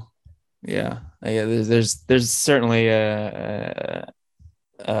 So yeah, there's certainly a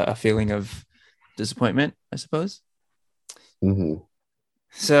feeling of disappointment, I suppose. Mm-hmm.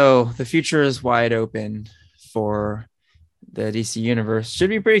 So the future is wide open for the DC universe. Should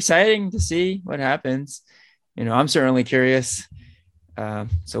be pretty exciting to see what happens. I'm certainly curious.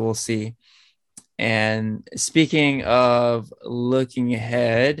 So we'll see. And speaking of looking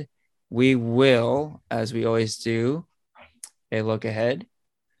ahead, we will, as we always do, a look ahead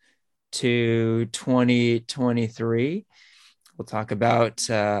to 2023. We'll talk about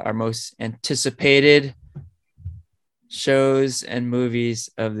our most anticipated shows and movies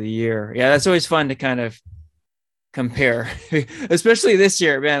of the year. Yeah, that's always fun to kind of compare, especially this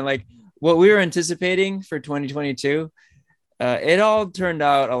year, man. Like what we were anticipating for 2022, it all turned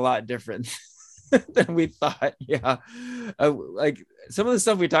out a lot different than we thought. Yeah, like some of the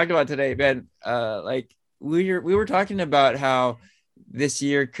stuff we talked about today, man. Like we were talking about how this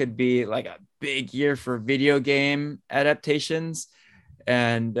year could be like a big year for video game adaptations,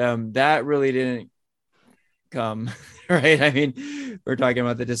 and that really didn't come. Right? I mean, we're talking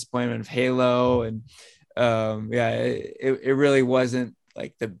about the disappointment of Halo, and yeah, it really wasn't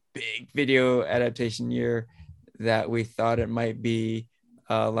like the big video adaptation year that we thought it might be.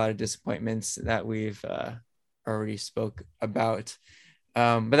 A lot of disappointments that we've already spoke about,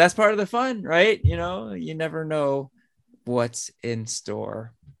 but that's part of the fun, right? You know, you never know what's in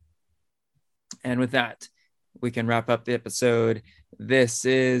store. And with that, we can wrap up the episode. This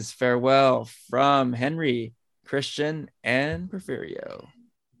is farewell from Henry, Christian, and Porfirio.